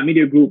Slingshot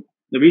Media Group,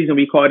 the reason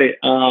we called it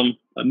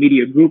a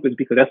media group is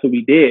because that's what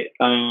we did.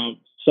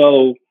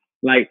 So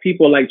like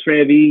people like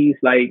Travis,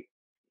 like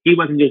he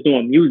wasn't just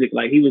doing music,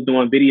 like he was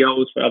doing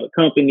videos for other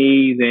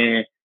companies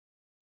and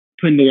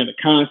putting together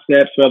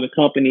concepts for other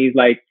companies.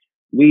 Like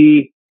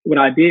what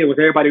I did was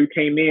everybody who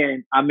came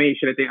in, I made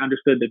sure that they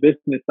understood the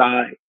business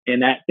side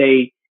and that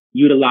they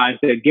utilized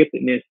their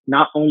giftedness,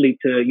 not only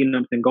to,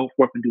 go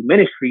forth and do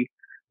ministry,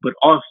 but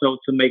also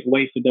to make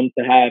ways for them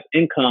to have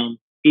income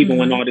even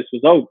when all this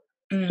was over.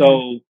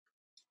 So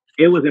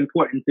it was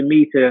important to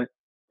me to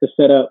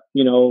set up,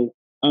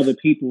 other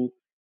people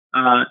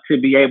to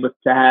be able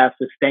to have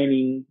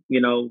sustaining,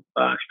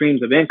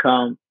 streams of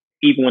income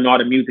even when all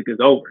the music is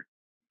over.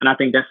 And I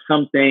think that's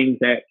some things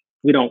that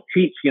we don't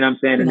teach, in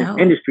this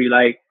industry.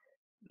 Like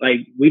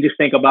we just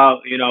think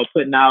about,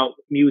 putting out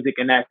music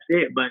and that's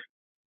it. But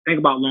think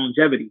about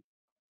longevity.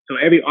 So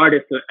every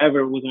artist that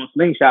ever was on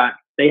Slingshot,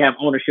 they have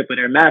ownership of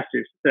their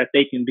masters so that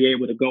they can be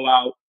able to go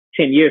out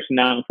 10 years from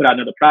now and put out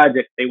another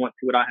project they want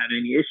to without having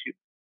any issues.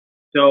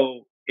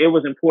 So it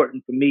was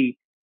important for me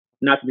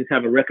not to just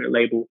have a record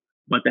label,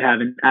 but to have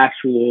an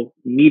actual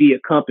media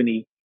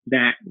company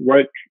that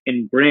worked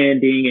in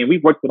branding. And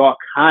we've worked with all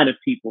kind of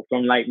people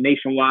from like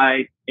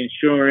Nationwide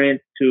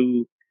Insurance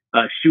to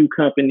shoe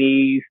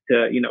companies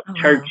to,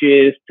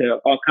 churches to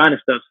all kind of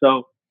stuff.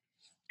 So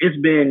it's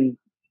been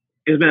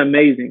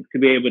amazing to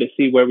be able to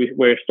see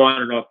where it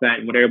started off at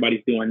and what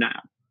everybody's doing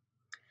now.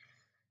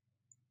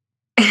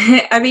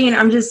 I mean,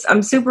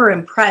 I'm super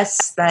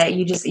impressed that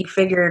you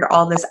figured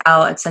all this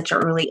out at such an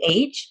early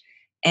age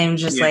and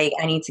just like,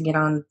 I need to get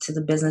on to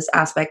the business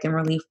aspect and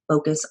really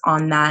focus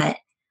on that.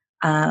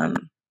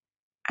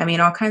 I mean,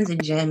 all kinds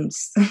of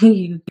gems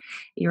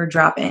you're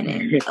dropping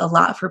and a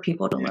lot for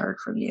people to learn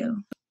from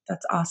you.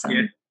 That's awesome.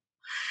 Yeah.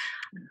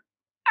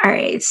 All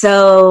right.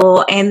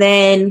 So, and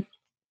then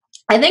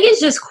I think it's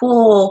just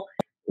cool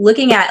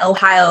looking at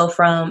Ohio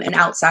from an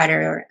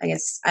outsider. I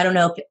guess, I don't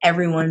know if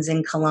everyone's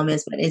in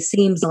Columbus, but it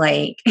seems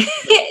like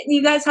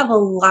you guys have a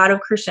lot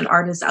of Christian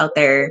artists out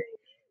there.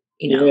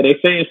 Yeah, they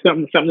say it's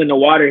something in the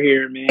water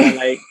here, man.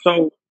 Like,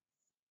 so,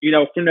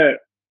 from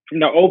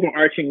the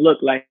overarching look,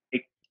 like,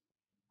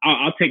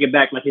 I'll take it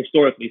back, like,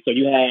 historically. So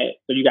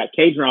you got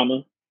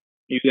K-Drama,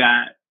 you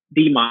got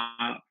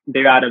D-Mob,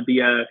 they're out of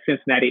the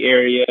Cincinnati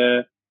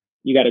area.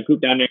 You got a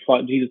group down there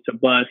called Jesus to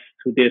Bus,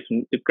 who did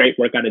some great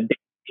work out of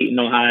in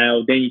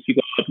Ohio. Then if you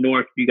go up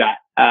north, you got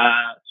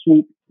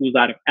Swoop, who's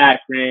out of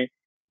Akron.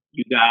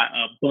 You got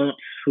Bumps,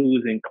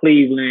 who's in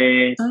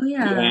Cleveland. Oh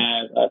yeah. You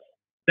have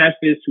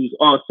Cephas, who's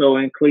also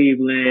in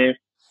Cleveland.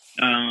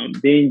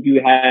 Then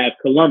you have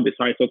Columbus.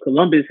 All right, so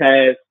Columbus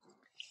has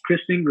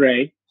Kristen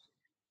Gray.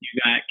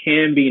 You got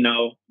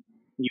Cambino.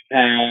 You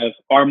have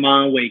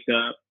Armand Wake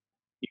Up.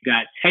 You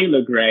got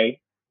Taylor Gray.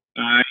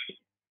 All right.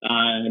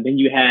 And then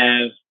you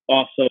have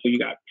you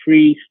got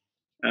Priest.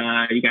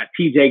 You got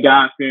TJ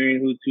Godfrey,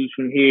 who's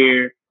from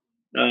here.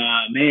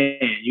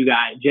 Man, you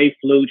got Jay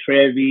Flu,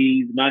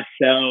 Trevies,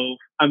 myself.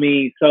 I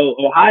mean, so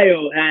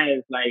Ohio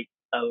has like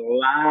a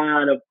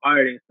lot of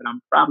artists, and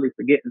I'm probably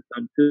forgetting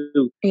some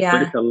too. Yeah.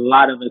 But it's a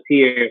lot of us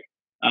here.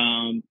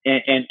 And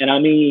I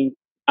mean,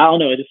 I don't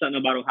know. It's just something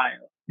about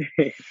Ohio.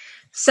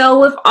 So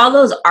with all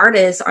those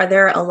artists, are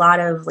there a lot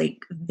of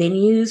like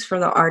venues for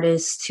the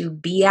artists to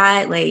be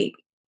at? Like,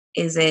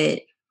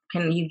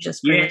 can you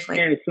just pretty much like...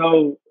 Yeah,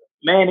 so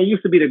man, it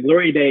used to be the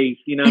glory days,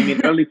 you know what I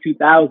mean? Early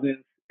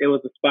 2000s, there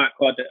was a spot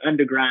called the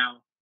Underground,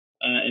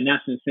 and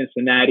that's in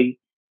Cincinnati.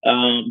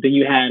 Then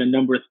you had a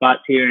number of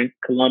spots here in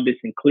Columbus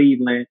and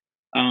Cleveland,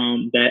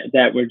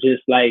 that were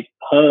just like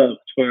hubs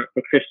for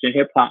Christian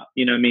hip hop,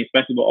 you know what I mean?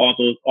 Especially with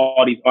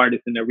all these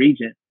artists in the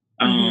region.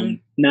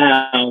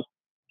 Now,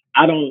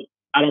 I don't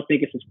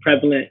think it's as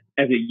prevalent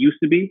as it used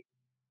to be.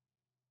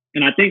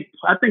 And I think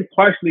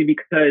partially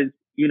because,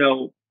 you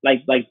know,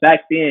 like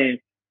back then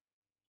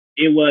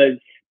it was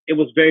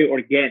very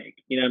organic,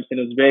 you know what I'm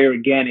saying? It was very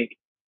organic,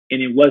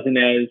 and it wasn't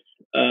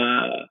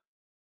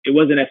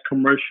as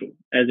commercial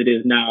as it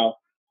is now,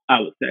 I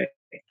would say.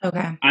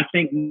 Okay. I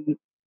think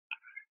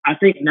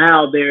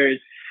now there's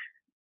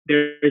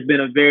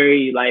been a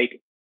very,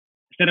 like,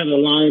 instead of the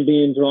line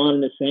being drawn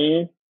in the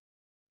sand,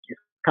 it's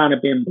kind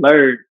of been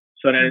blurred,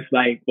 so that it's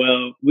like,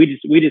 well, we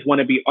just want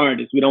to be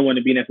artists. We don't want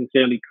to be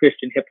necessarily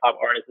Christian hip hop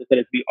artists. Instead,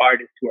 it's be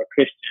artists who are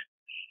Christian,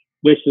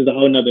 which is a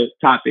whole nother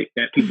topic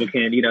that people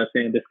can, you know,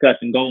 discuss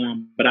and go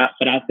on. But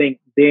I think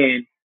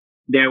then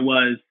there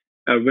was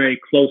a very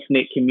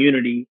close-knit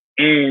community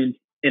and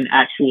an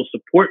actual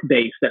support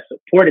base that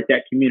supported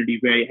that community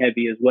very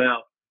heavy as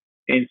well.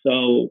 And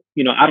so,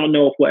 you know, I don't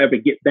know if we'll ever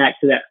get back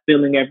to that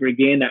feeling ever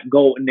again, that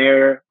golden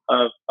era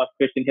of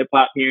Christian hip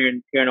hop here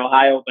in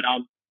Ohio.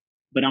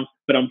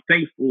 But I'm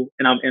faithful,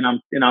 and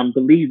I'm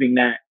believing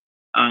that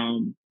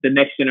the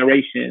next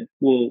generation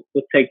will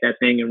take that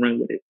thing and run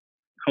with it.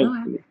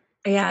 Hopefully.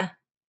 Yeah.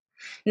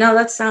 No,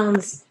 that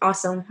sounds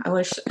awesome. I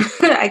wish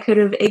I could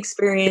have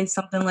experienced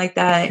something like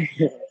that.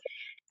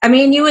 I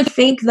mean, you would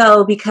think,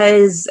 though,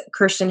 because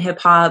Christian hip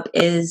hop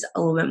is a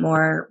little bit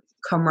more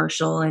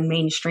commercial and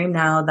mainstream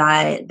now,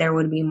 that there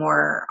would be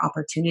more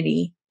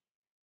opportunity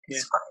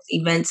as far as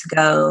events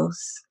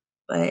goes.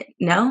 But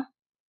no?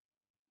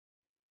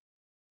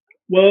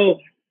 Well,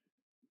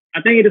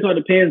 I think it just all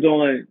depends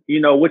on, you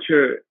know, what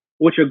your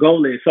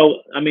goal is. So,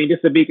 I mean,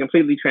 just to be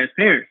completely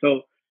transparent.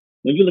 So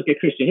when you look at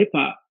Christian hip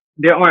hop,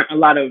 there aren't a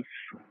lot of,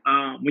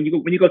 when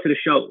you go to the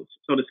shows,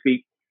 so to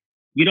speak,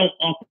 you don't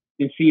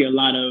often see a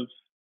lot of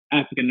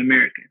African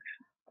Americans.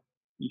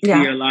 You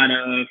see a lot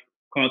of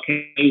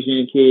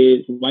Caucasian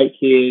kids, white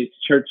kids,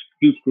 church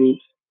youth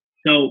groups.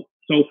 So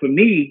for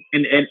me,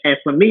 and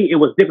for me, it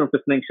was different for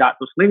Slingshot.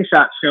 So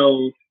Slingshot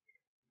shows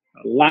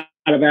a lot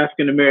of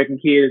African American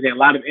kids and a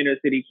lot of inner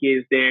city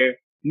kids there,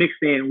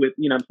 mixed in with,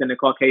 you know what I'm saying, the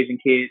Caucasian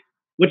kids,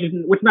 which is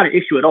not an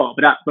issue at all.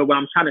 But what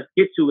I'm trying to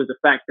get to is the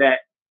fact that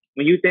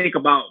when you think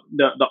about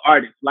the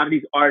artists, a lot of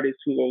these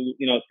artists who are,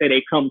 you know, say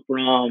they come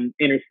from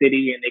inner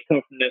city and they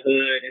come from the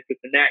hood and this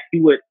and that,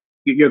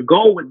 your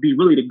goal would be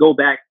really to go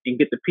back and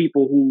get the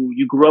people who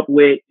you grew up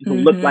with, who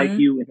look like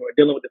you, and who are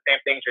dealing with the same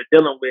things you're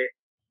dealing with.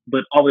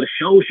 But all of the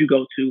shows you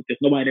go to, there's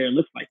nobody there that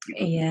looks like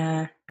you.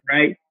 Yeah.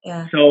 Right?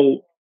 Yeah.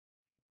 So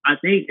I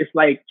think it's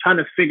like trying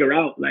to figure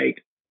out,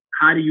 like,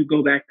 how do you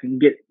go back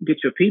and get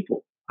your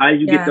people? How do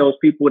you get those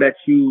people that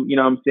you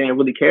know what I'm saying,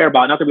 really care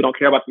about? Not that we don't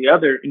care about the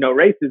other, you know,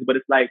 races, but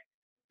it's like,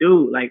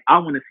 dude, like, I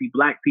want to see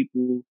Black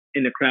people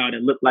in the crowd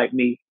that look like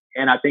me.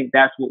 And I think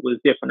that's what was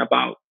different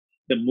about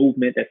the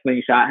movement that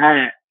Slingshot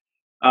had.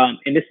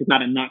 And this is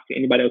not a knock to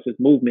anybody else's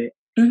movement.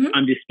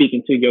 I'm just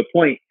speaking to your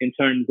point in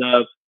terms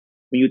of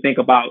when you think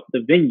about the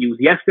venues.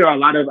 Yes, there are a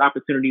lot of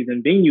opportunities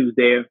and venues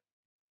there,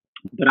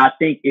 but I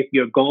think if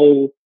your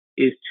goal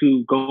is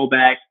to go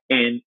back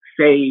and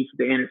save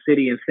the inner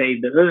city and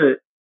save the hood,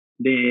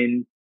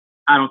 then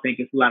I don't think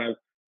it's a lot of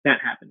that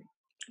happening.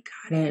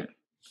 Got it.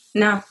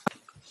 No,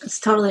 it's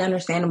totally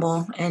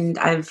understandable. And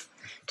I've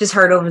just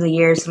heard over the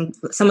years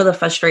some of the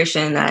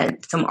frustration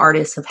that some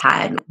artists have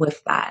had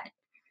with that,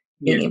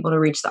 being able to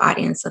reach the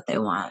audience that they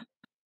want.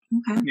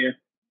 Okay. Yeah.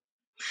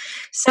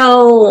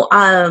 So,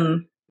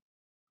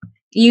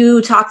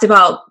 you talked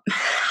about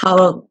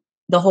how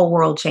the whole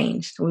world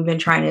changed. We've been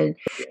trying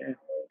to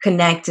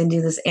connect and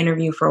do this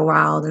interview for a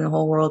while, and the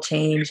whole world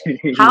changed.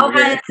 How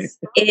has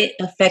it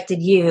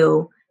affected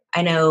you?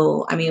 I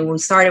know, I mean, we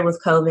started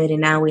with COVID, and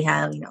now we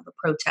have, you know, the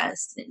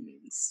protests and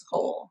this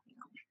whole, you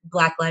know,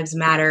 Black Lives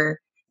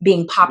Matter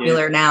being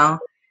popular now.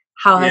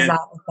 How has that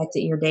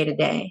affected your day to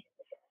day?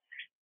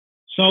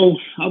 So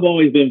I've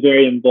always been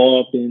very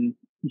involved in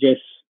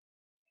just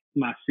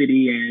my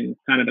city and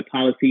kind of the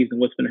policies and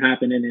what's been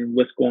happening and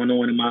what's going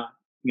on in my,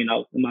 in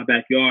my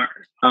backyard.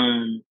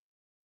 And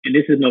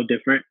this is no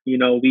different.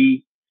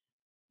 We've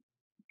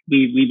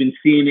been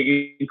seeing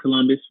it in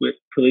Columbus with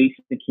police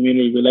and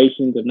community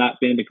relations have not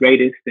been the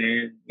greatest.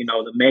 And,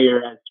 the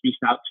mayor has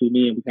reached out to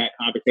me and we've had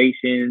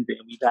conversations and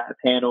we've had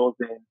panels.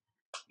 And,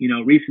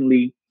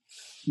 recently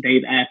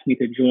they've asked me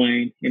to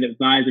join an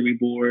advisory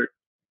board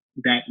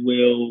that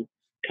will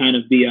kind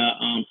of be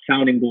a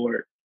sounding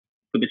board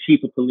for the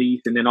chief of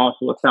police and then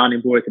also a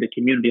sounding board to the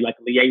community, like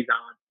a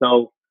liaison.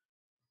 So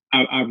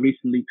I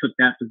recently took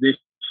that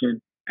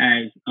position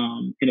as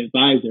an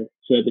advisor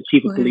to the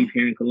chief of police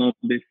here in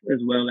Columbus,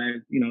 as well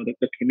as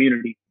the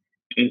community.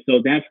 And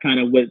so that's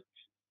kind of what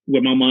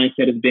my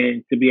mindset has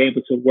been, to be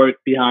able to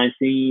work behind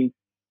scenes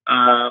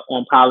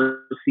on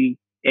policy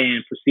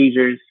and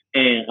procedures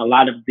and a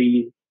lot of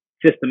the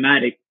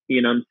systematic,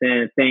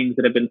 things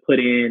that have been put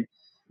in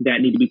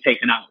that need to be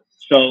taken out.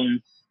 So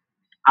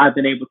I've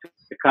been able to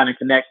kind of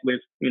connect with,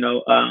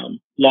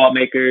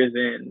 lawmakers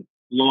and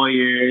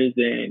lawyers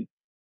and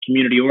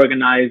community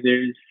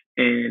organizers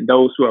and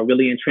those who are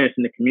really entrenched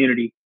in the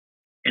community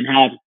and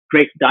have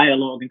great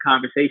dialogue and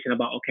conversation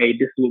about, okay,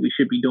 this is what we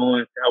should be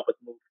doing to help us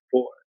move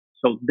forward.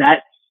 So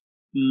that's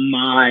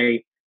my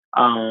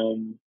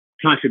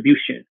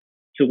contribution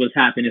to what's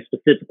happening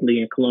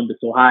specifically in Columbus,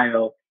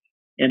 Ohio.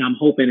 And I'm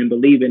hoping and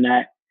believing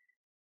that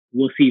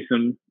we'll see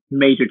some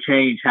major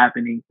change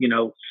happening,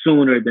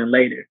 sooner than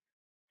later.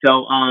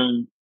 So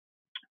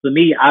for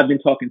me, I've been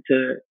talking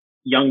to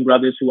young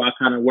brothers who I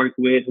kind of work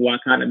with, who I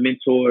kind of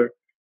mentor,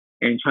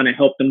 and trying to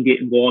help them get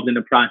involved in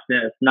the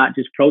process, not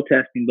just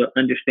protesting, but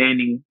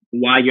understanding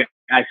why you're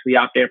actually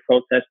out there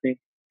protesting,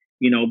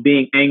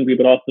 being angry,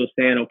 but also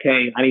saying,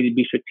 okay, I need to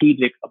be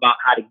strategic about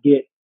how to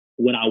get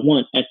what I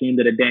want at the end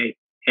of the day.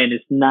 And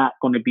it's not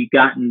going to be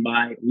gotten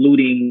by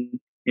looting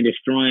and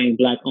destroying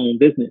Black owned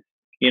business.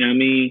 You know what I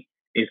mean?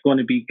 It's going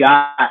to be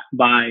got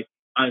by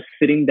us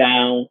sitting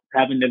down,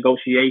 having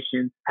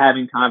negotiations,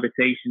 having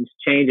conversations,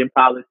 changing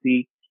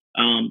policy,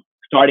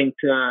 starting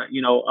to,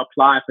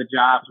 apply for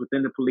jobs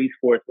within the police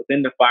force,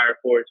 within the fire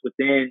force,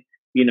 within,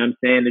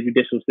 the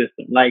judicial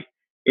system. Like,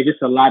 it's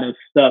just a lot of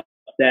stuff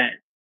that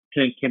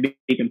can be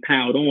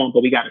compiled on,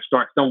 but we got to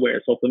start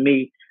somewhere. So for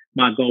me,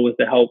 my goal is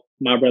to help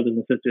my brothers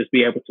and sisters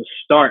be able to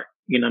start,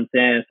 so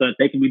that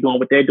they can be doing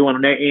what they're doing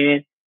on their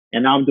end,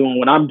 and I'm doing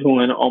what I'm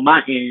doing on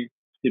my end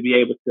to be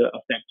able to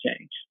affect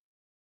change.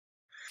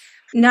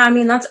 No, I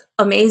mean, that's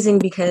amazing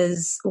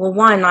because, well,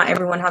 one, not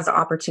everyone has the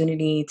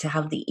opportunity to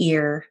have the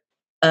ear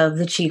of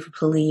the chief of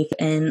police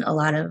and a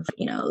lot of,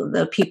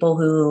 the people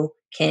who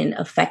can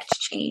affect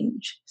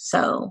change.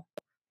 So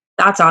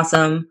that's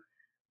awesome.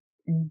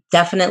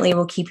 Definitely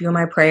will keep you in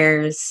my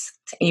prayers.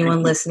 To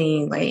anyone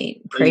listening,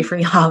 like, pray for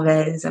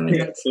Yaves. I mean,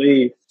 it's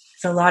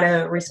a lot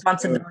of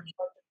responsibility,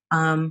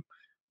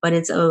 but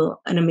it's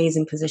an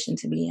amazing position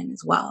to be in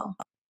as well.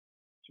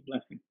 It's a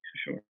blessing,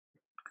 for sure.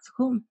 That's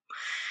cool.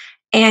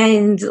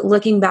 And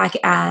looking back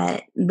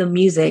at the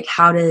music,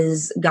 how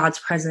does God's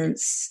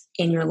presence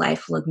in your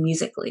life look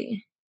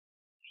musically?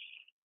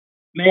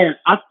 Man,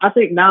 I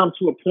think now I'm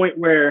to a point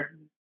where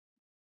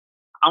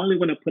I only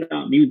want to put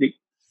out music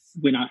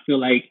when I feel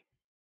like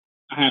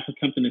I have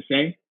something to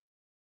say.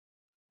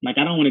 Like,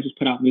 I don't want to just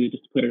put out music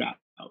just to put it out.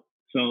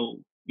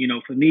 So,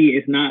 for me,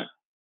 it's not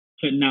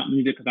putting out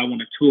music because I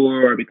want to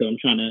tour or because I'm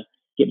trying to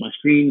get my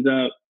streams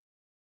up.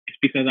 It's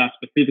because I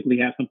specifically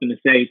have something to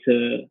say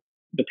to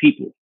the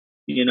people,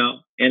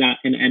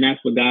 and that's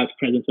what God's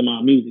presence in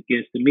my music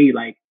is to me,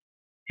 like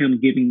Him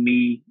giving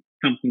me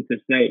something to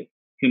say,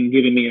 Him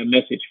giving me a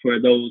message for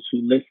those who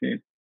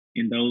listen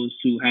and those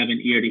who have an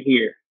ear to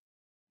hear.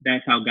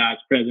 That's how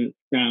God's presence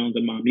sounds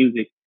in my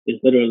music. Is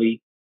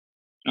literally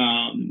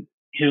Him,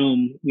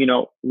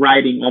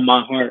 writing on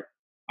my heart.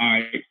 All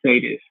right,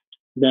 say this.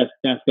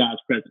 That's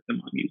God's presence in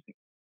my music.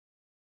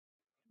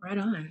 Right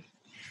on.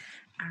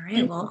 All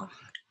right, well,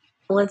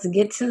 let's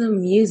get to the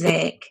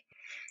music.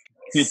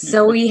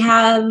 So we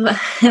have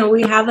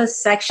a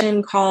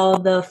section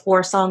called the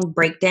 4-song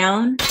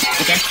breakdown.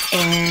 Okay.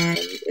 And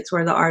it's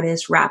where the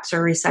artist raps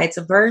or recites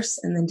a verse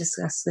and then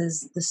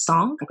discusses the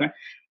song. Okay.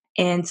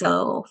 And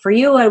so for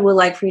you, I would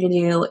like for you to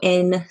do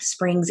In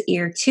Spring's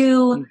Ear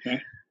 2,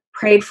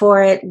 Prayed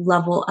for It,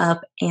 Level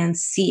Up, and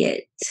See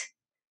It.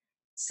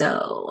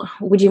 So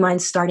would you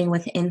mind starting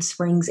with In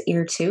Spring's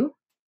Ear 2?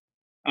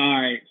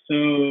 All right.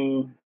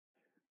 So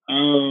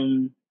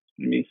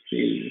let me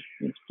see.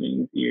 In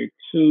Spring's Ear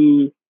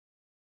 2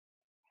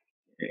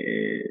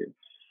 is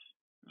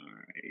all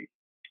right.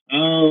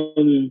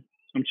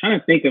 I'm trying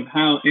to think of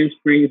how In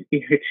Spring's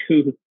Ear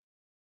 2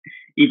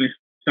 even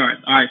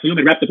starts. All right. So you want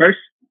me to rap the verse?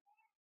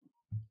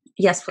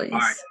 Yes, please. All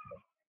right.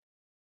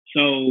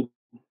 So,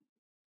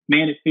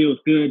 man, it feels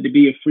good to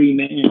be a free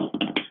man.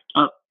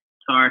 Oh,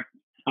 sorry.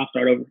 I'll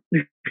start over.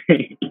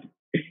 I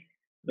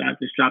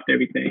just dropped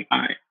everything. All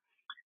right.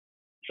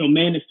 So,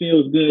 man, it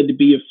feels good to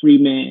be a free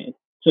man.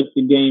 Took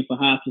the game for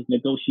hostage,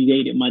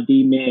 negotiated my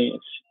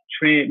demands.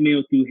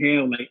 treadmill through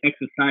hell, like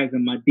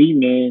exercising my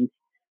demons,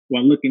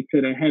 while looking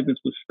to the heavens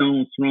with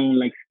stones thrown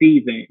like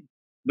Stephen.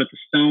 But the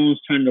stones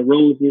turned to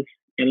roses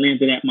and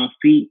landed at my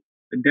feet,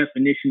 the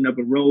definition of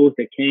a rose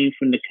that came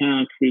from the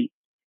concrete.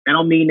 I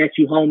don't mean that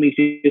you homies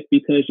just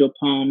because your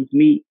palms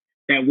meet.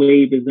 That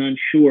wave is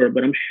unsure,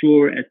 but I'm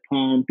sure as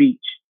Palm Beach.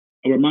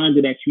 A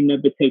reminder that you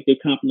never take their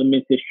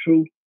compliments as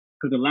true,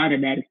 because a lot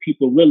of that is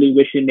people really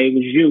wishing they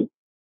was you.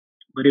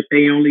 But if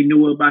they only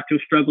knew about your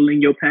struggle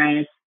in your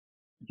past,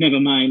 never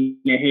mind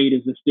the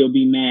haters will still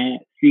be mad.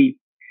 See,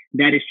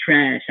 that is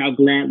trash. I'll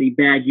gladly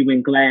bag you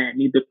in glad.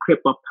 Neither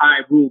Crip or Pi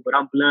rule, but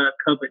I'm blood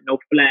covered, no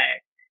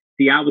flag.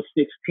 See, I was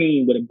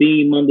 16 with a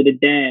beam under the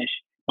dash.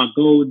 My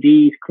gold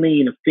D's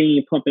clean, a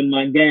fiend pumping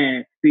my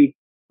gas. See,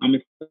 I'm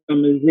in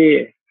summer's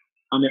here.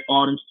 I'm in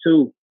autumn's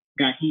too.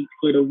 Got heat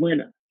for the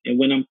winter. And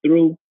when I'm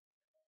through,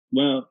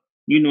 well,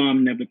 you know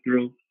I'm never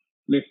through.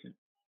 Listen,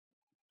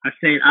 I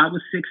said I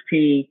was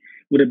 16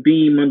 with a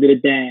beam under the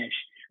dash.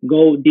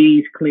 Gold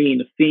D's clean,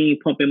 the fiend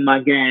pumping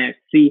my gas.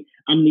 See,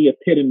 I'm the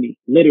epitome,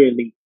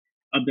 literally,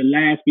 of the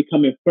last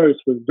becoming first,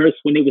 reverse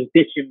when they was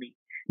ditching me.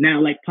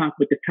 Now, like Pop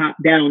with the top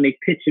down, they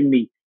picture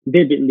me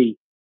vividly.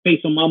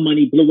 Face on my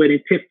money, bluer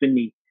than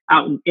Tiffany.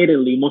 Out in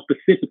Italy, more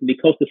specifically,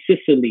 close to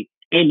Sicily.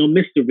 Ain't no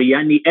mystery.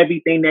 I need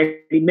everything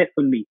that he meant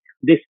for me.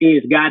 This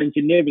is God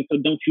engineering, so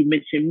don't you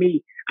mention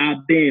me.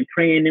 I've been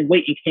praying and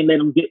waiting, can't let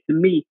them get to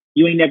me.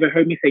 You ain't never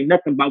heard me say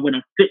nothing about what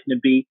I'm fitting to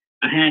be.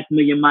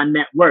 $500,000 my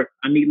net worth.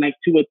 I need like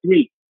 2 or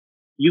 3.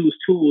 Use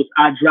tools.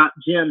 I drop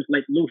gems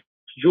like loose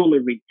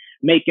jewelry.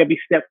 Make every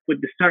step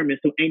with discernment,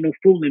 so ain't no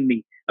fooling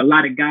me. A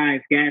lot of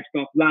guys gassed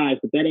off lies,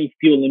 but that ain't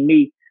fueling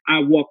me. I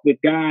walk with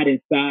God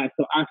inside,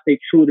 so I stay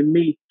true to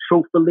me.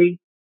 Truthfully,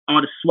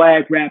 all the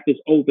swag rap is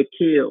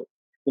overkill.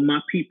 When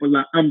my people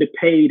are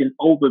underpaid and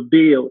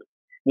overbilled.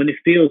 When it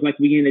feels like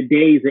we in the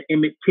days of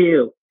Emmett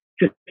Till.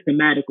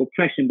 Systematic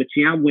oppression, but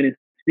yeah, I'm winning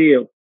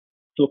still.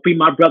 So free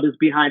my brothers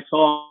behind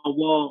tall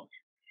walls.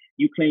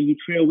 You claim you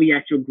trail, we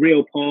at your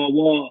grill, Paul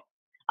Wall.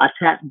 I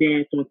tap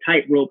dance on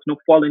tight ropes, no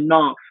falling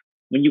off.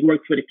 When you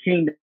work for the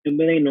kingdom,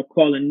 there ain't no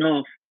calling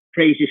off.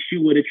 Praise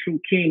Yeshua, the true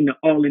king, the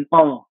all in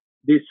all.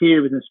 This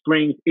here is in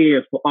spring's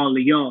ear for all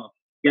of y'all.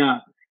 Yeah.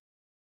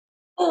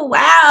 Oh,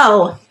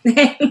 wow.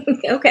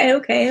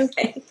 Okay.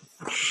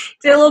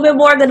 Did a little bit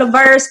more than a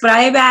verse, but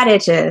I ain't mad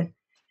at you.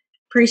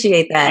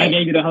 Appreciate that. I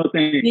gave you the whole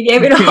thing. You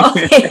gave me the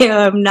whole thing.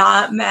 I'm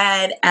not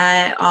mad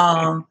at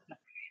all.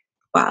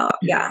 Wow.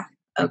 Yeah.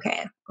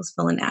 Okay. I was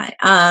feeling that.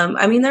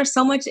 I mean, there's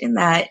so much in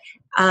that.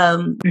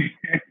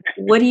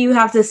 What do you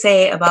have to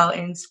say about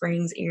In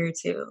Spring's Ear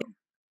too?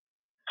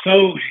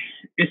 So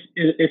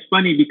it's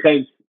funny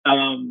because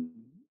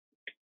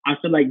I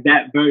feel like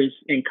that verse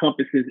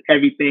encompasses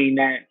everything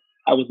that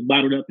I was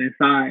bottled up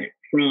inside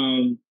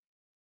from,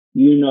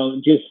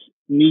 just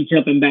me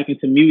jumping back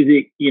into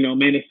music.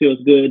 Man, it feels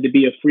good to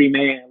be a free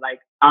man. Like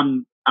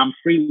I'm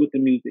free with the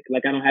music.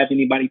 Like I don't have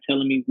anybody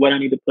telling me what I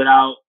need to put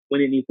out,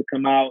 when it needs to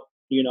come out,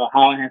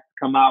 how it has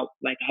to come out.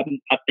 Like I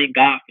thank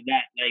God for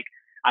that. Like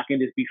I can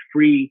just be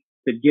free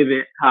to give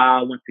it how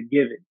I want to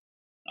give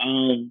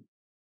it.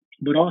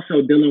 But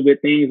also dealing with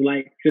things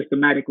like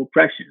systematic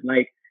oppression.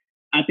 Like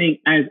I think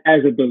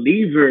as a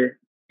believer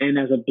and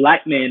as a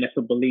Black man that's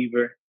a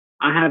believer,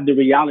 I have the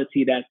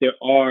reality that there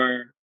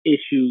are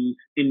issues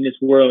in this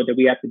world that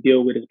we have to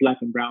deal with as Black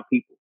and brown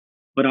people.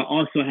 But I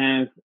also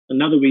have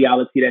another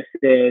reality that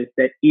says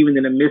that even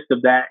in the midst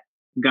of that,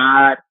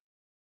 God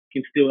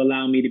can still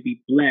allow me to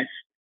be blessed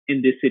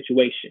in this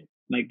situation.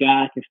 Like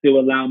God can still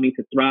allow me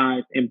to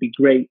thrive and be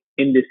great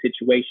in this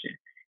situation.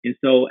 And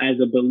so as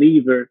a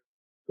believer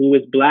who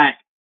is Black,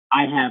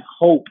 I have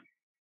hope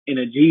in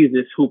a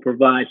Jesus who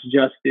provides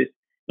justice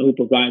and who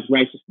provides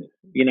righteousness.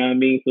 You know what I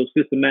mean? So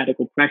systematic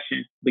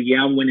oppression, but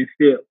yeah, I'm winning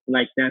still.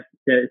 Like that's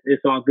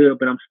it's all good,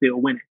 but I'm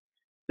still winning.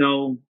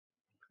 So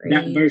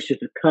that verse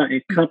just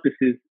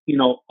encompasses,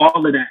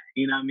 all of that.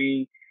 You know what I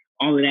mean?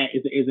 All of that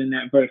is in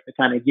that verse to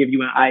kind of give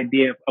you an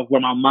idea of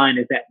where my mind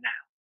is at now.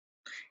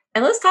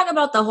 And let's talk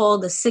about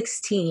the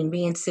 16,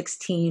 being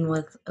 16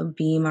 with a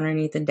beam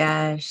underneath the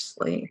dash.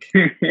 Like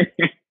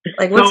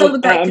what's up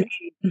with that?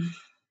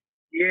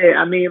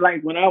 I mean,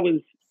 like when I was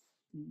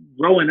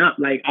growing up,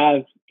 like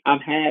I've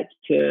had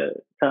to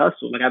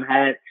hustle. Like I've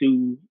had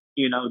to,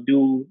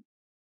 do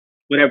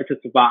whatever to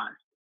survive.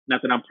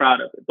 Not that I'm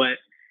proud of it, but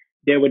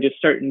there were just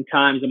certain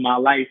times in my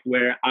life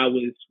where I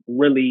was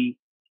really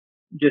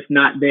just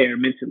not there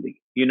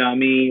mentally. You know what I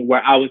mean?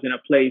 Where I was in a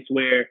place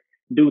where,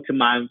 due to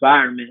my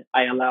environment,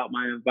 I allowed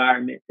my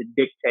environment to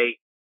dictate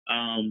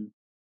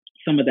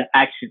some of the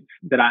actions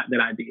that I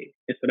did.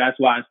 And so that's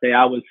why I say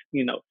I was,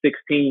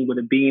 16 with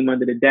a beam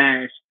under the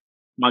dash,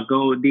 my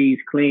gold D's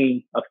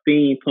clean, a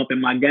fiend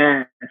pumping my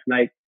gas.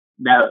 Like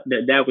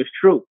that was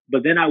true.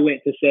 But then I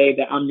went to say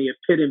that I'm the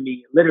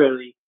epitome,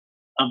 literally,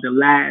 of the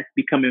last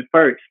becoming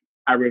first.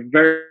 I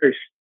reversed,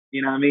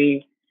 you know what I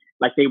mean?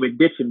 Like they were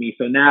ditching me.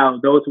 So now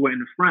those who were in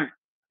the front,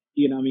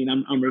 you know what I mean?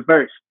 I'm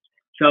reversed.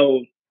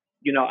 So,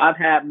 I've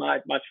had my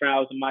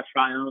trials and my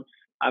triumphs.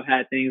 I've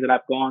had things that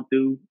I've gone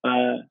through,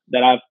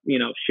 that I've,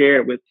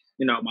 shared with,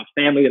 my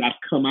family that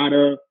I've come out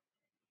of,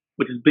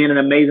 which has been an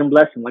amazing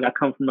blessing. Like I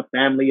come from a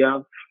family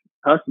of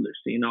hustlers.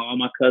 All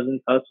my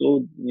cousins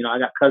hustled. I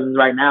got cousins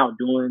right now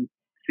doing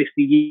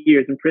 60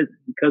 years in prison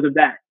because of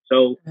that.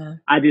 So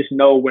I just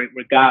know where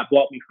God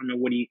brought me from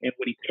and what he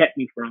kept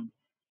me from.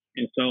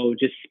 And so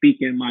just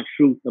speaking my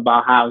truth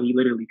about how he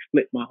literally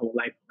flipped my whole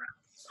life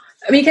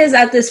around. Because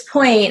at this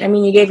point, I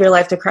mean, you gave your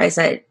life to Christ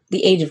at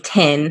the age of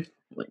 10,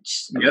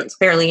 which I mean, it's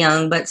fairly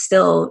young, but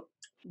still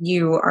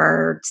you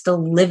are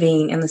still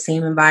living in the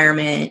same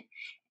environment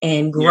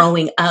and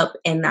growing up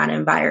in that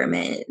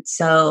environment.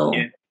 So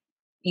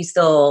you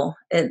still,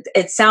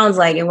 it sounds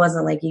like it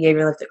wasn't like you gave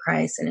your life to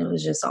Christ and it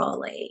was just all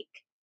like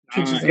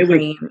peaches and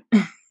cream.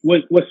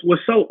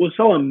 What's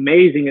so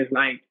amazing is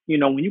like,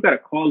 when you got a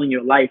call in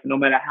your life, no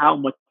matter how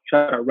much you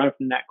try to run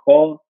from that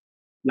call,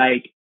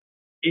 like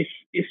it's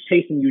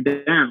chasing you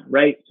down,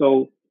 right?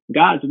 So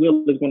God's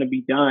will is going to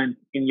be done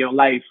in your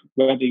life,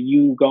 whether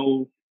you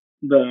go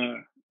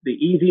the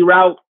easy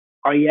route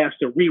or he has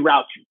to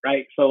reroute you,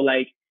 right? So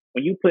like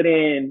when you put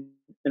in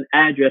an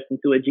address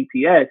into a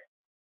GPS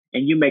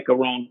and you make a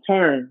wrong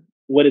turn,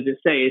 what does it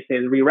say? It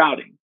says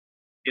rerouting.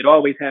 It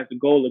always has the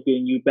goal of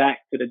getting you back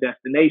to the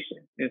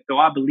destination. And so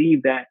I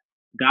believe that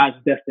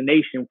God's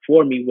destination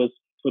for me was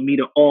for me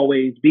to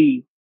always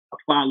be a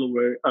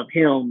follower of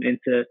him and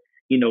to,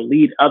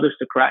 lead others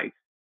to Christ.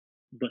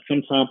 But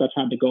sometimes I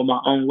tried to go my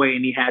own way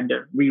and he had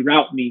to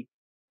reroute me.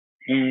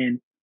 And,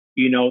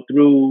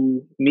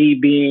 through me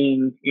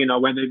being,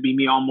 whether it be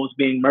me almost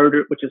being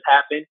murdered, which has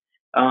happened,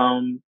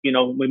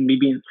 with me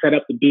being set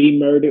up to be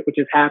murdered, which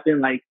has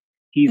happened, like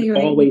he's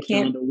always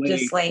found a way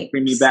just, like, to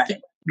bring me back.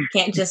 You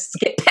can't just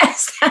get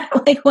past that.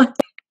 Like what?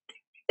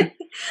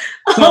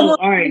 So,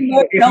 all right.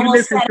 So if you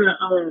listen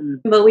to,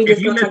 but we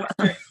just talk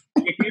about.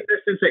 If you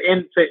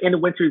listen to In the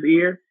Winter's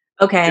Ear,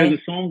 okay, there's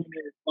a song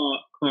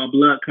called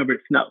Blood Covered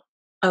Snow.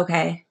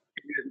 Okay.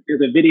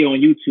 There's a video on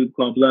YouTube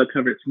called Blood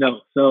Covered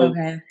Snow. So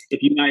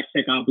if you guys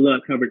check out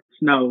Blood Covered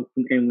Snow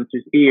from In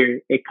Winter's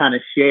Ear, it kind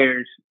of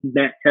shares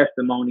that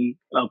testimony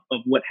of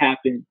what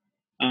happened,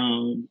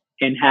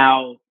 and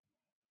how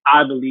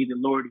I believe the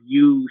Lord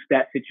used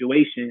that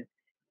situation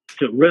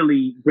to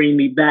really bring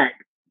me back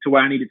to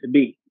where I needed to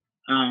be,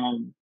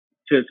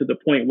 to the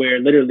point where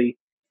literally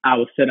I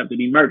was set up to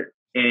be murdered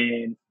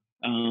and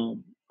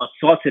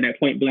assaulted at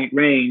point blank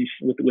range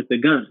with the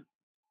gun.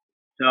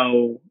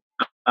 So,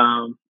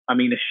 I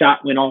mean, the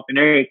shot went off and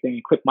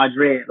everything, clipped my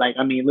dread. Like,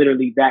 I mean,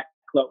 literally that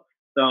close.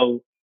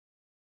 So,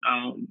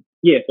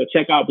 so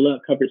check out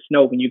Blood Covered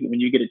Snow when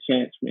you get a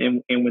chance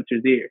in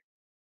Winter's Ear.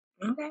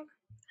 Okay.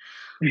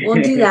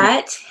 We'll do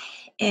that.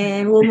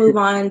 And we'll move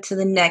on to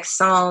the next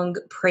song,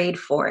 Prayed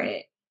For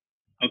It.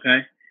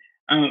 Okay.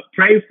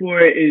 Pray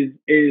For It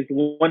is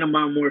one of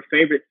my more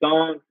favorite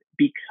songs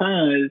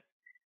because,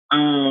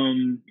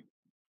 all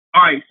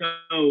right,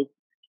 so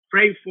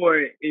Pray For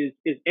It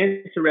is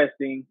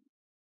interesting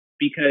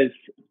because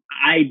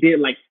I did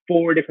like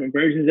 4 different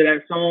versions of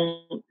that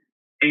song,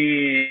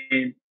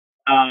 and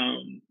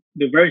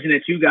the version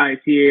that you guys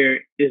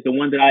hear is the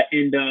one that I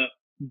end up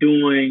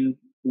doing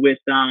with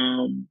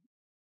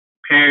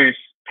Paris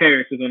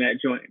is on that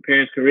joint.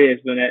 Paris Career is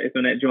on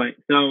that joint.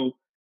 So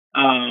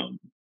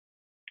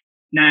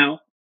now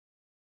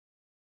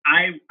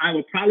I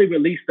will probably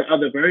release the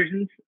other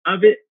versions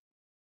of it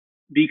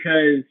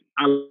because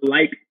I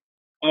like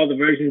all the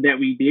versions that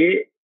we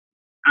did.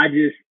 I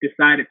just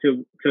decided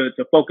to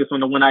focus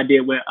on the one I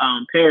did with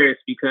Paris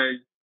because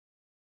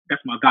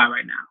that's my guy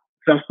right now.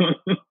 So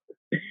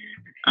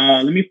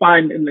let me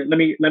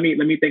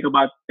think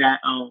about that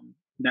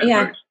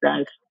verse.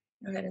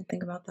 Go ahead and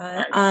think about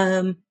that.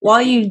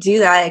 While you do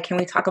that, can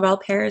we talk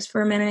about Paris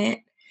for a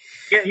minute?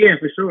 Yeah,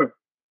 for sure.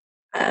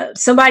 I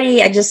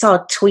just saw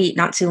a tweet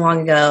not too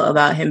long ago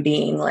about him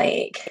being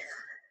like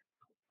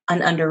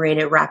an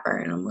underrated rapper,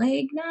 and I'm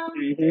like, no.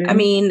 Mm-hmm. I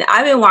mean,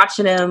 I've been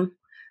watching him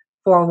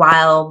for a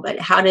while, but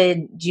how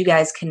did you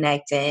guys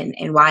connect,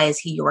 and why is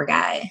he your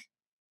guy?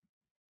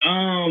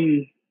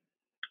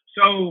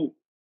 So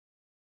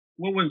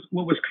what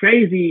was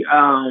crazy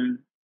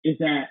is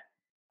that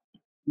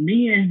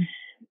me and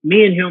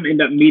him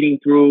end up meeting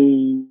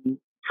through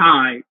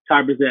Ty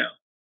Brazil,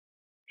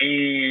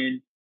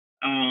 and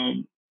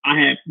I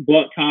had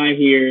brought Ty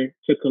here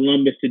to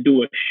Columbus to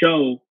do a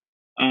show,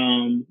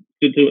 to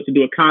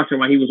do a concert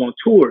while he was on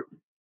tour,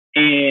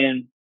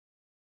 and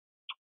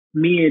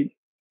me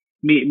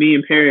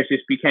and Paris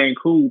just became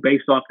cool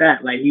based off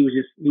that. Like he was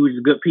just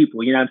good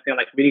people, you know what I'm saying?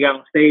 Like when he got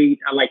on stage,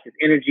 I liked his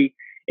energy,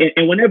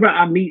 and whenever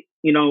I meet,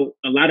 a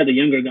lot of the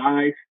younger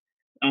guys,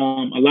 a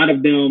lot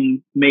of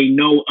them may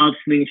know of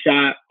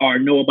Slingshot or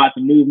know about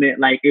the movement.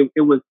 Like it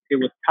was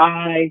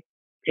Ty,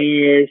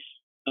 Paris,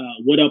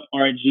 What Up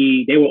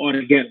RG. They were all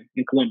together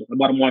in Columbus. I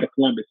brought them all to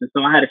Columbus, and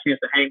so I had a chance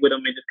to hang with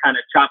them and just kind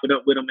of chop it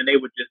up with them, and they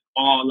were just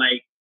all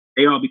like,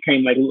 they all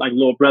became like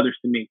little brothers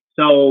to me.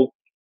 So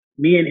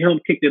me and him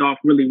kicked it off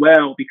really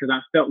well because I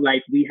felt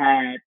like we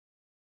had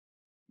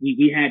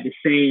the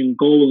same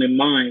goal in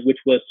mind, which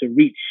was to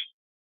reach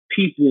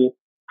people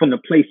from the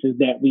places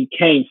that we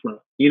came from.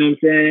 You know what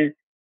I'm saying?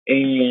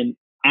 And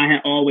I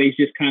had always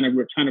just kind of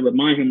trying to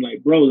remind him,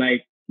 like, bro,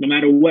 like, no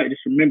matter what,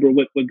 just remember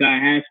what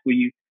God has for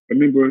you.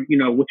 Remember, you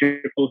know, what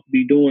you're supposed to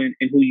be doing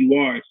and who you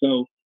are.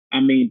 So, I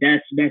mean,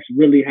 that's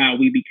really how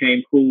we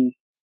became cool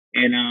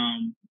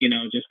and, you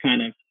know, just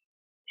kind of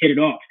hit it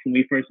off when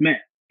we first met.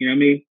 You know what I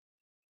mean?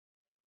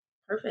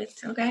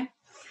 Perfect. Okay.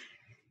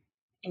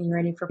 And you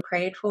ready for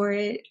Prayed For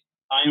It?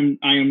 I'm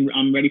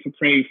ready for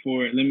Prayed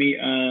For It. Let me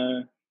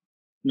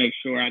make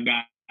sure I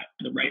got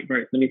the right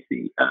verse. Let me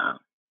see.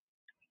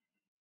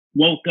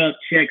 Woke up,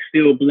 check,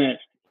 still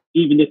blessed.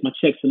 Even if my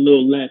check's a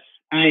little less,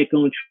 I ain't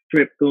gonna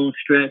trip, gonna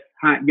stress.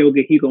 Hot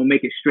yoga, he gonna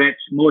make it stretch.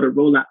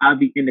 Motorola, I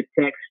be in the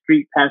text.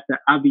 Street pastor,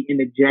 I be in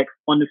the jacks.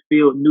 On the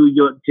field, New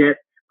York Jets.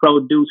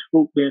 Produce,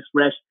 fruit been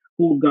fresh.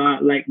 Who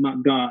God like my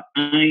God?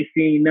 I ain't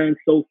seen none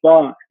so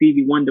far.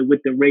 Stevie Wonder with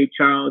the Ray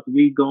Charles.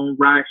 We gon'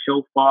 ride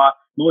so far.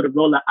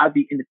 Motorola, I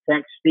be in the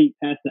text. Street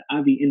pastor,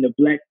 I be in the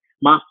black.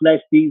 My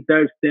flesh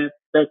deserves death.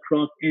 The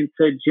cross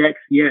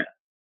interjects, yeah.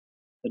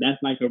 So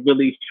that's like a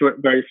really short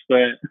verse,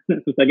 but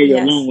since I gave you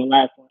a long one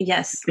last one.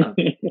 Yes.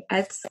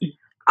 That's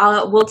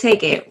we'll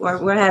take it.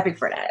 We're happy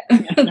for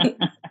that.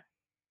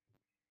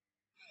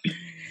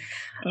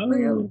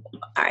 All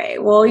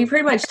right. Well, you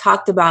pretty much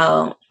talked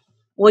about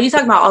you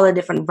talked about all the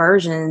different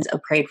versions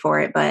of Prayed For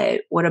It,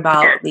 but what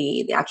about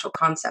the actual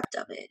concept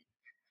of it?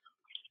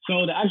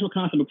 So the actual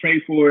concept of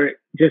Prayed For It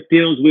just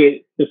deals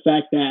with the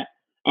fact that,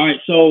 all right,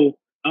 so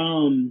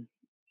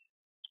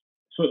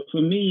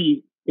for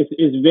me,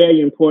 it's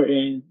very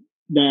important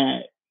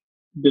that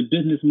the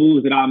business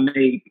moves that I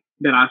make,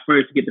 that I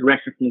first get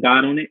direction from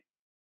God on it.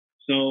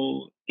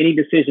 So any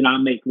decision I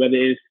make, whether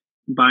it's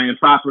buying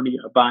property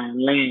or buying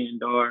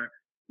land or,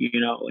 you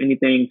know,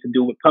 anything to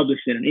do with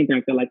publishing and anything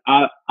like that, like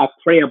I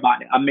pray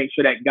about it. I make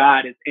sure that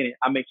God is in it.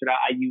 I make sure that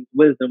I use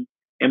wisdom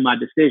in my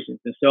decisions.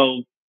 And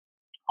so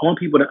I want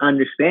people to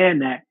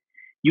understand that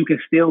you can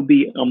still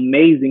be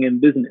amazing in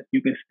business.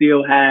 You can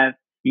still have,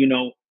 you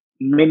know,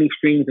 many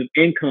streams of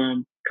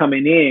income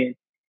coming in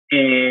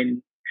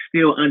and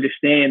still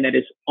understand that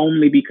it's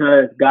only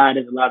because God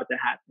has allowed it to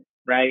happen,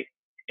 right?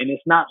 And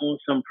it's not on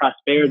some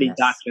prosperity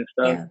doctrine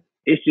stuff. Yeah.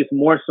 It's just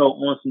more so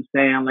on some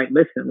saying, like,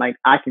 listen, like,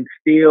 I can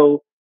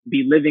still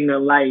be living a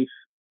life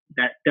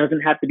that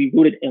doesn't have to be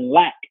rooted in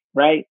lack,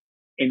 right?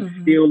 And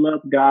still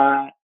love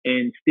God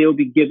and still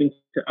be giving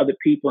to other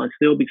people and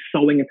still be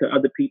sowing into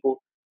other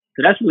people.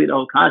 So that's really the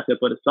whole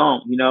concept of the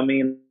song. You know what I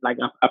mean? Like,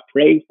 I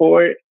prayed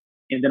for it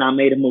and then I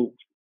made a move.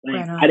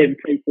 Like, I didn't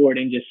pray for it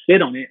and just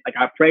sit on it. Like,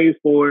 I prayed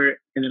for it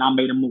and then I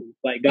made a move.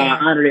 Like,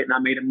 God honored it and I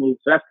made a move.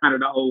 So that's kind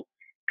of the whole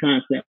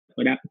concept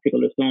for that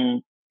particular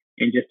song,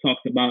 and just talks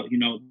about, you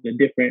know, the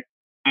different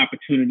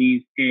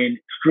opportunities and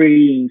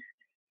streams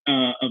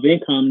of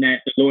income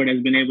that the Lord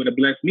has been able to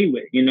bless me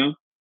with, you know?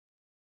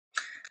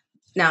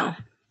 No,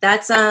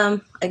 that's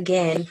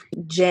again,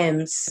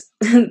 gems.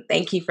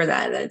 Thank you for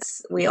that.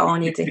 We all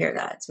need to hear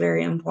that. It's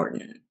very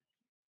important.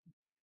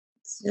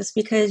 Just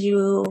because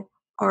you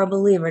are a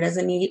believer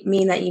doesn't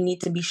mean that you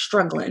need to be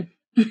struggling.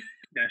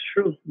 That's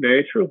true.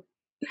 Very true.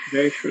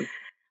 Very true.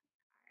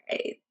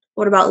 Right.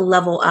 What about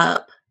Level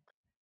Up?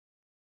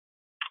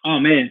 Oh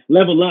man,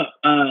 Level Up.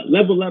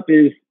 Level Up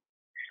is,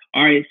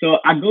 all right. So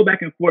I go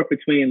back and forth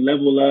between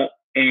Level Up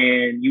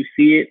and You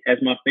See It as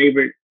my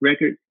favorite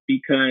record,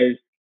 because,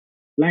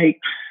 like,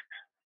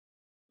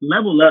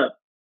 Level Up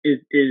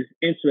is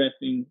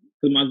interesting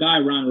because my guy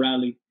Ron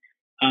Riley,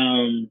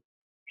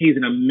 he's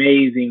an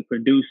amazing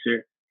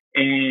producer,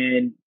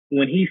 and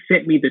when he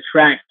sent me the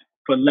track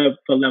for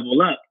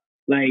Level Up,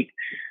 like,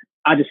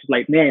 I just was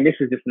like, man, this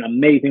is just an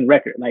amazing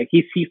record. Like,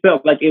 he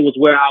felt like it was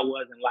where I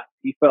was in life.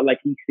 He felt like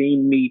he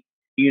seen me,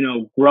 you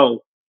know,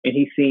 grow, and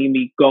he seen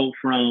me go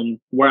from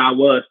where I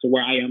was to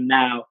where I am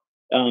now,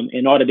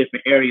 in all the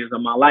different areas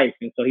of my life.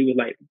 And so he was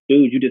like,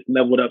 dude, you just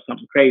leveled up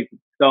something crazy.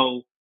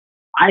 So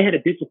I had a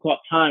difficult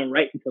time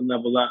writing to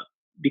Level Up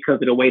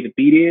because of the way the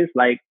beat is.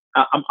 Like,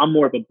 I'm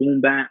more of a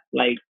boom bap,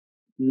 like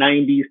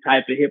 90s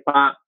type of hip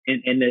hop,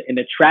 and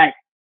the track,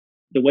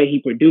 the way he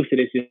produced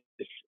it, is just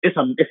it's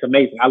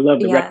amazing. I love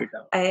the record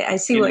though. I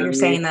see what you're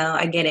saying though.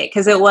 I get it,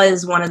 because it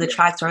was one of the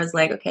tracks where I was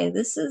like, okay,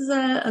 this is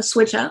a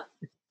switch up.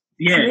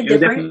 Yeah, it was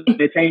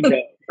definitely a change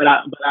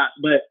up.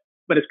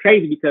 But it's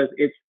crazy because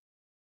it's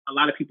a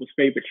lot of people's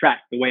favorite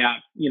track. The way I,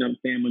 you know what I'm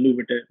saying,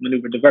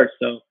 maneuver diverse.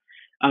 So,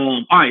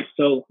 all right.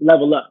 So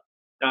Level Up.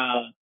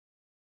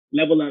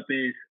 Level Up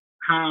is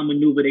how I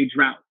maneuver they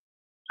drought.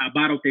 I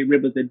bottled they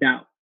rivers of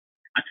doubt.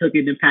 I took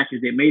it in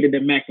patches. They made it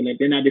immaculate.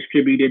 Then I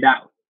distributed it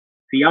out.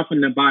 See, y'all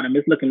from the bottom,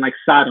 it's looking like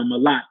Sodom a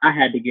lot. I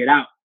had to get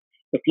out.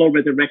 The flow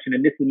resurrection,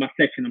 and this is my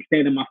section. I'm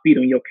standing my feet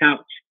on your couch.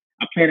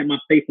 I planted my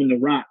faith on the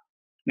rock.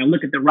 Now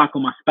look at the rock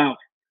on my spouse.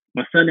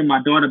 My son and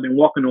my daughter been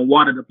walking on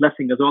water. The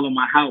blessing is all on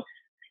my house.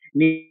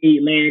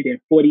 Need land and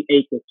 40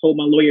 acres. Told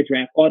my lawyer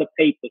draft all the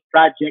papers.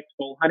 Projects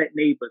for 100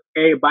 neighbors.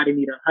 Everybody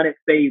need 100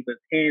 favors.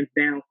 Hands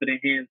down for the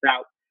hands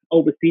out.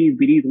 Overseas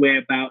be these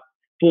whereabouts.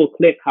 Full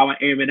clip how I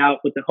air it out.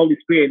 With the Holy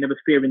Spirit, never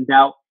fear in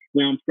doubt.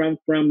 Where I'm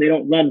from, they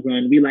don't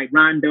run. We like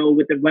Rondo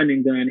with the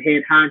running gun.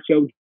 Head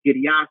honcho,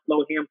 Gideon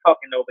slow him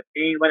talking over.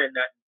 He ain't running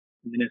nothing.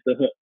 And then it's a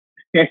hook.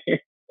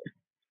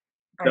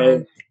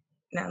 So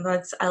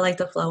no, I like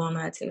the flow on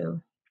that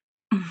too.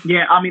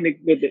 Yeah, I mean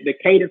the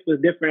cadence was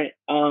different.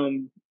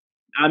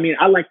 I mean,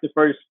 I like the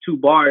first two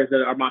bars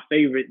that are my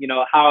favorite. You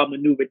know, how I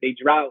maneuvered they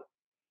drought,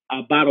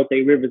 I bottled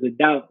they rivers of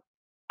doubt.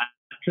 I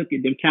took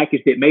it, then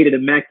packaged it, made it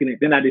immaculate,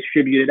 then I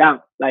distributed it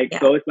out. Like,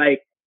 so it's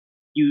like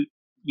you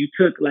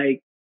took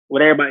like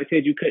what everybody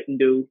said you couldn't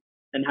do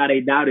and how they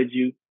doubted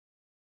you,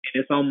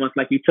 and it's almost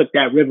like you took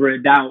that river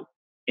of doubt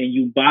and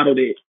you bottled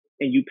it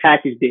and you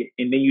packaged it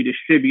and then you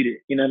distributed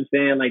it. You know what I'm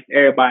saying? Like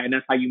everybody, and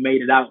that's how you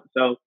made it out.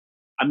 So,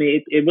 I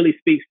mean, it really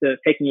speaks to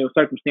taking your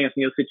circumstance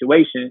and your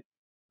situation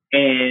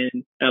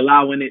and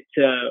allowing it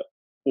to,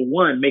 for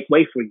one, make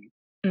way for you.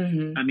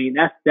 Mm-hmm. I mean,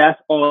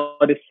 that's all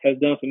this has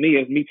done for me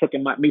is me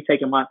taking my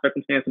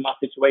circumstance and my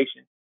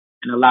situation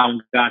and allowing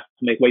God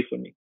to make way for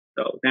me.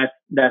 So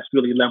that's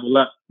really level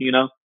up, you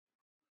know?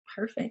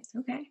 Perfect.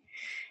 Okay.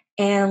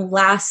 And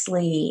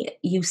lastly,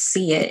 you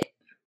see it.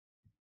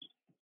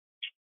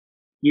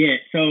 Yeah.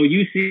 So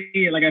you see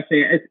it, like I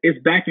said, it's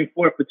back and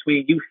forth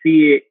between you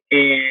see it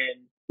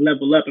and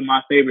level up in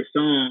my favorite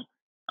song.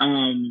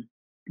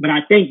 But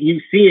I think you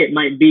see it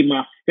might be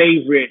my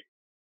favorite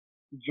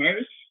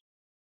verse.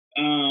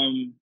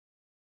 And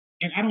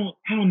I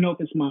don't know if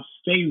it's my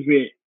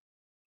favorite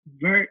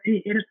verse.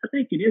 I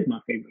think it is my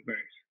favorite verse.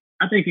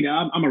 I think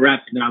I'm a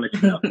rapper, and I'll let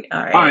you know.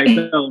 All right.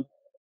 So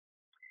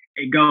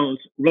it goes,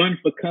 run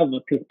for cover,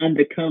 cause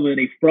undercover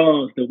they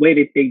frogs. The way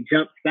that they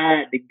jump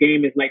side, the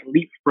game is like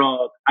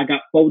leapfrog. I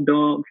got 4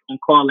 dogs on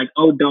call like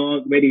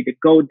dog, ready to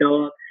go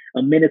dog.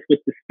 A minute with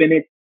the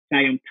spinach.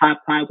 I am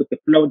top high with the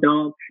flow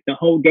dog. The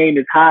whole game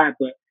is high,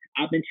 but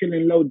I've been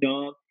chilling low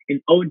dog.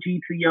 An OG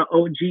to your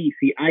OG.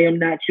 See, I am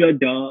not your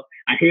dog.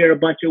 I hear a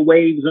bunch of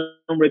waves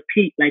on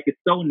repeat like it's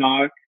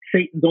sonar.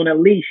 Satan's on a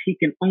leash. He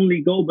can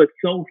only go but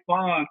so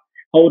far.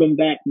 Hold him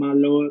back, my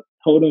lord.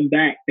 Hold them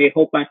back. They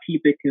hope I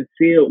keep it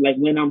concealed, like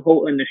when I'm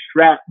holding the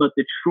strap, but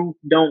the truth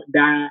don't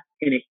die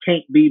and it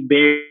can't be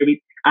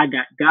buried. I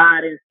got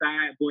God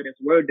inside, boy,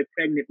 that's word to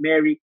pregnant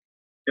Mary.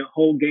 The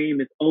whole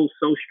game is oh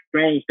so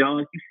strange,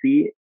 dog. You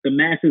see it. The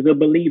masses will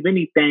believe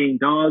anything,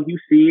 dog. You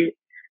see it.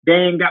 They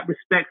ain't got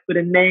respect for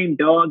the name,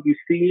 dog. You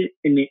see it.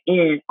 In the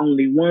end,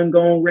 only one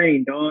gonna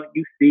reign, dog.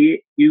 You see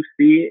it. You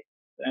see it.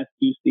 That's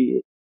you see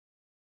it.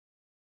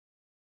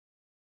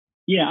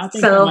 Yeah, I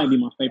think that might be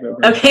my favorite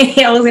verse.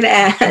 Okay, I was gonna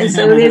ask.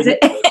 So is it?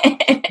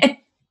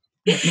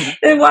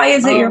 And why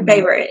is it your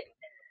favorite?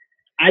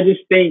 I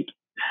just think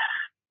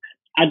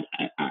I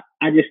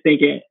just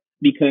think it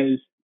because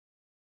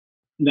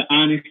the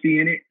honesty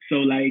in it. So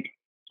like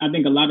I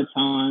think a lot of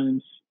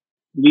times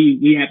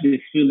we have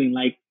this feeling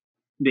like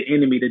the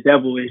enemy, the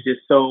devil, is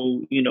just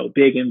so, you know,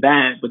 big and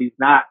bad, but he's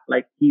not.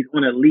 Like he's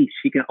on a leash.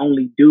 He can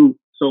only do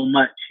so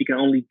much. He can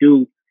only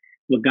do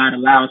what God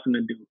allows him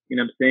to do. You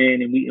know what I'm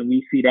saying? And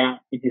we see that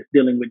in his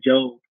dealing with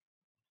Job.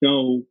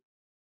 So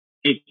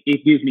it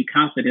gives me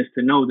confidence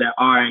to know that,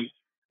 all right,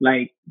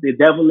 like the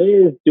devil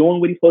is doing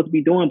what he's supposed to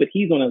be doing, but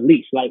he's on a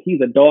leash. Like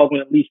he's a dog on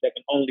a leash that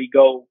can only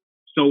go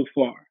so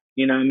far.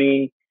 You know what I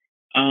mean?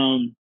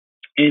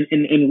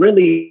 And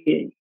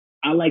really,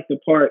 I like the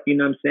part, you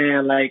know what I'm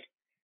saying? Like,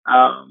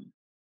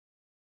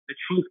 the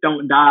truth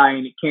don't die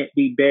and it can't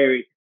be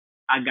buried.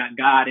 I got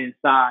God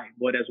inside.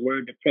 Boy, that's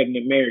word to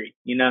pregnant Mary.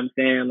 You know what I'm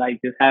saying? Like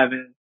just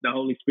having the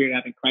Holy Spirit,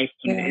 having Christ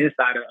on the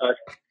inside of us,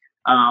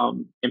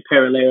 and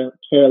parallel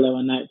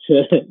that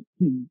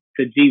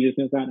to Jesus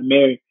inside of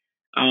Mary.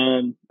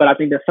 But I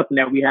think that's something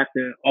that we have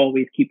to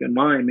always keep in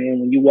mind, man.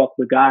 When you walk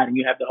with God and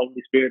you have the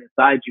Holy Spirit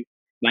inside you,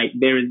 like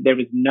there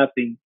is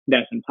nothing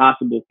that's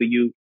impossible for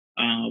you.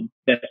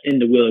 That's in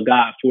the will of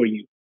God for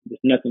you. There's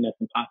nothing that's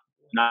impossible.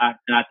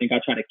 And I think I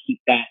try to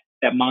keep that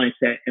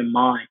mindset in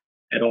mind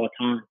at all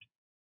times.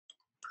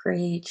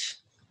 Preach.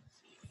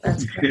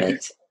 That's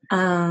perfect.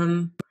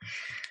 All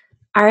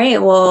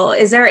right. Well,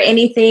 is there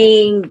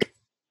anything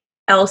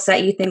else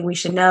that you think we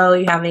should know?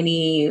 You have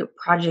any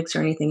projects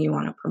or anything you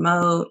want to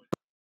promote?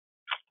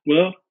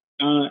 Well,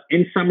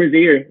 In Summer's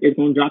Ear is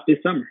going to drop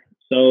this summer.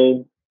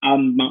 So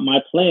my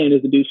plan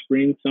is to do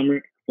spring,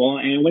 summer, fall,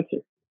 and winter.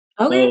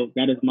 Okay. So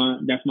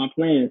that's my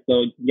plan.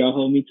 So y'all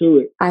hold me to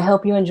it. I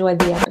hope you enjoyed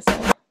the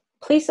episode.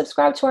 Please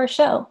subscribe to our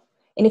show.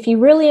 And if you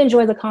really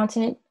enjoy the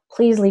content,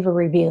 please leave a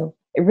review.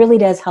 It really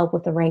does help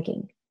with the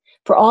ranking.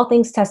 For all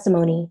things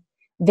testimony,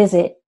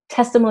 visit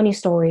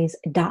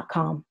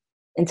testimonystories.com.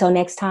 Until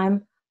next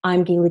time,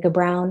 I'm Galika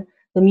Brown,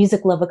 the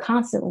music lover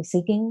constantly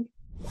seeking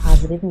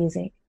positive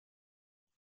music.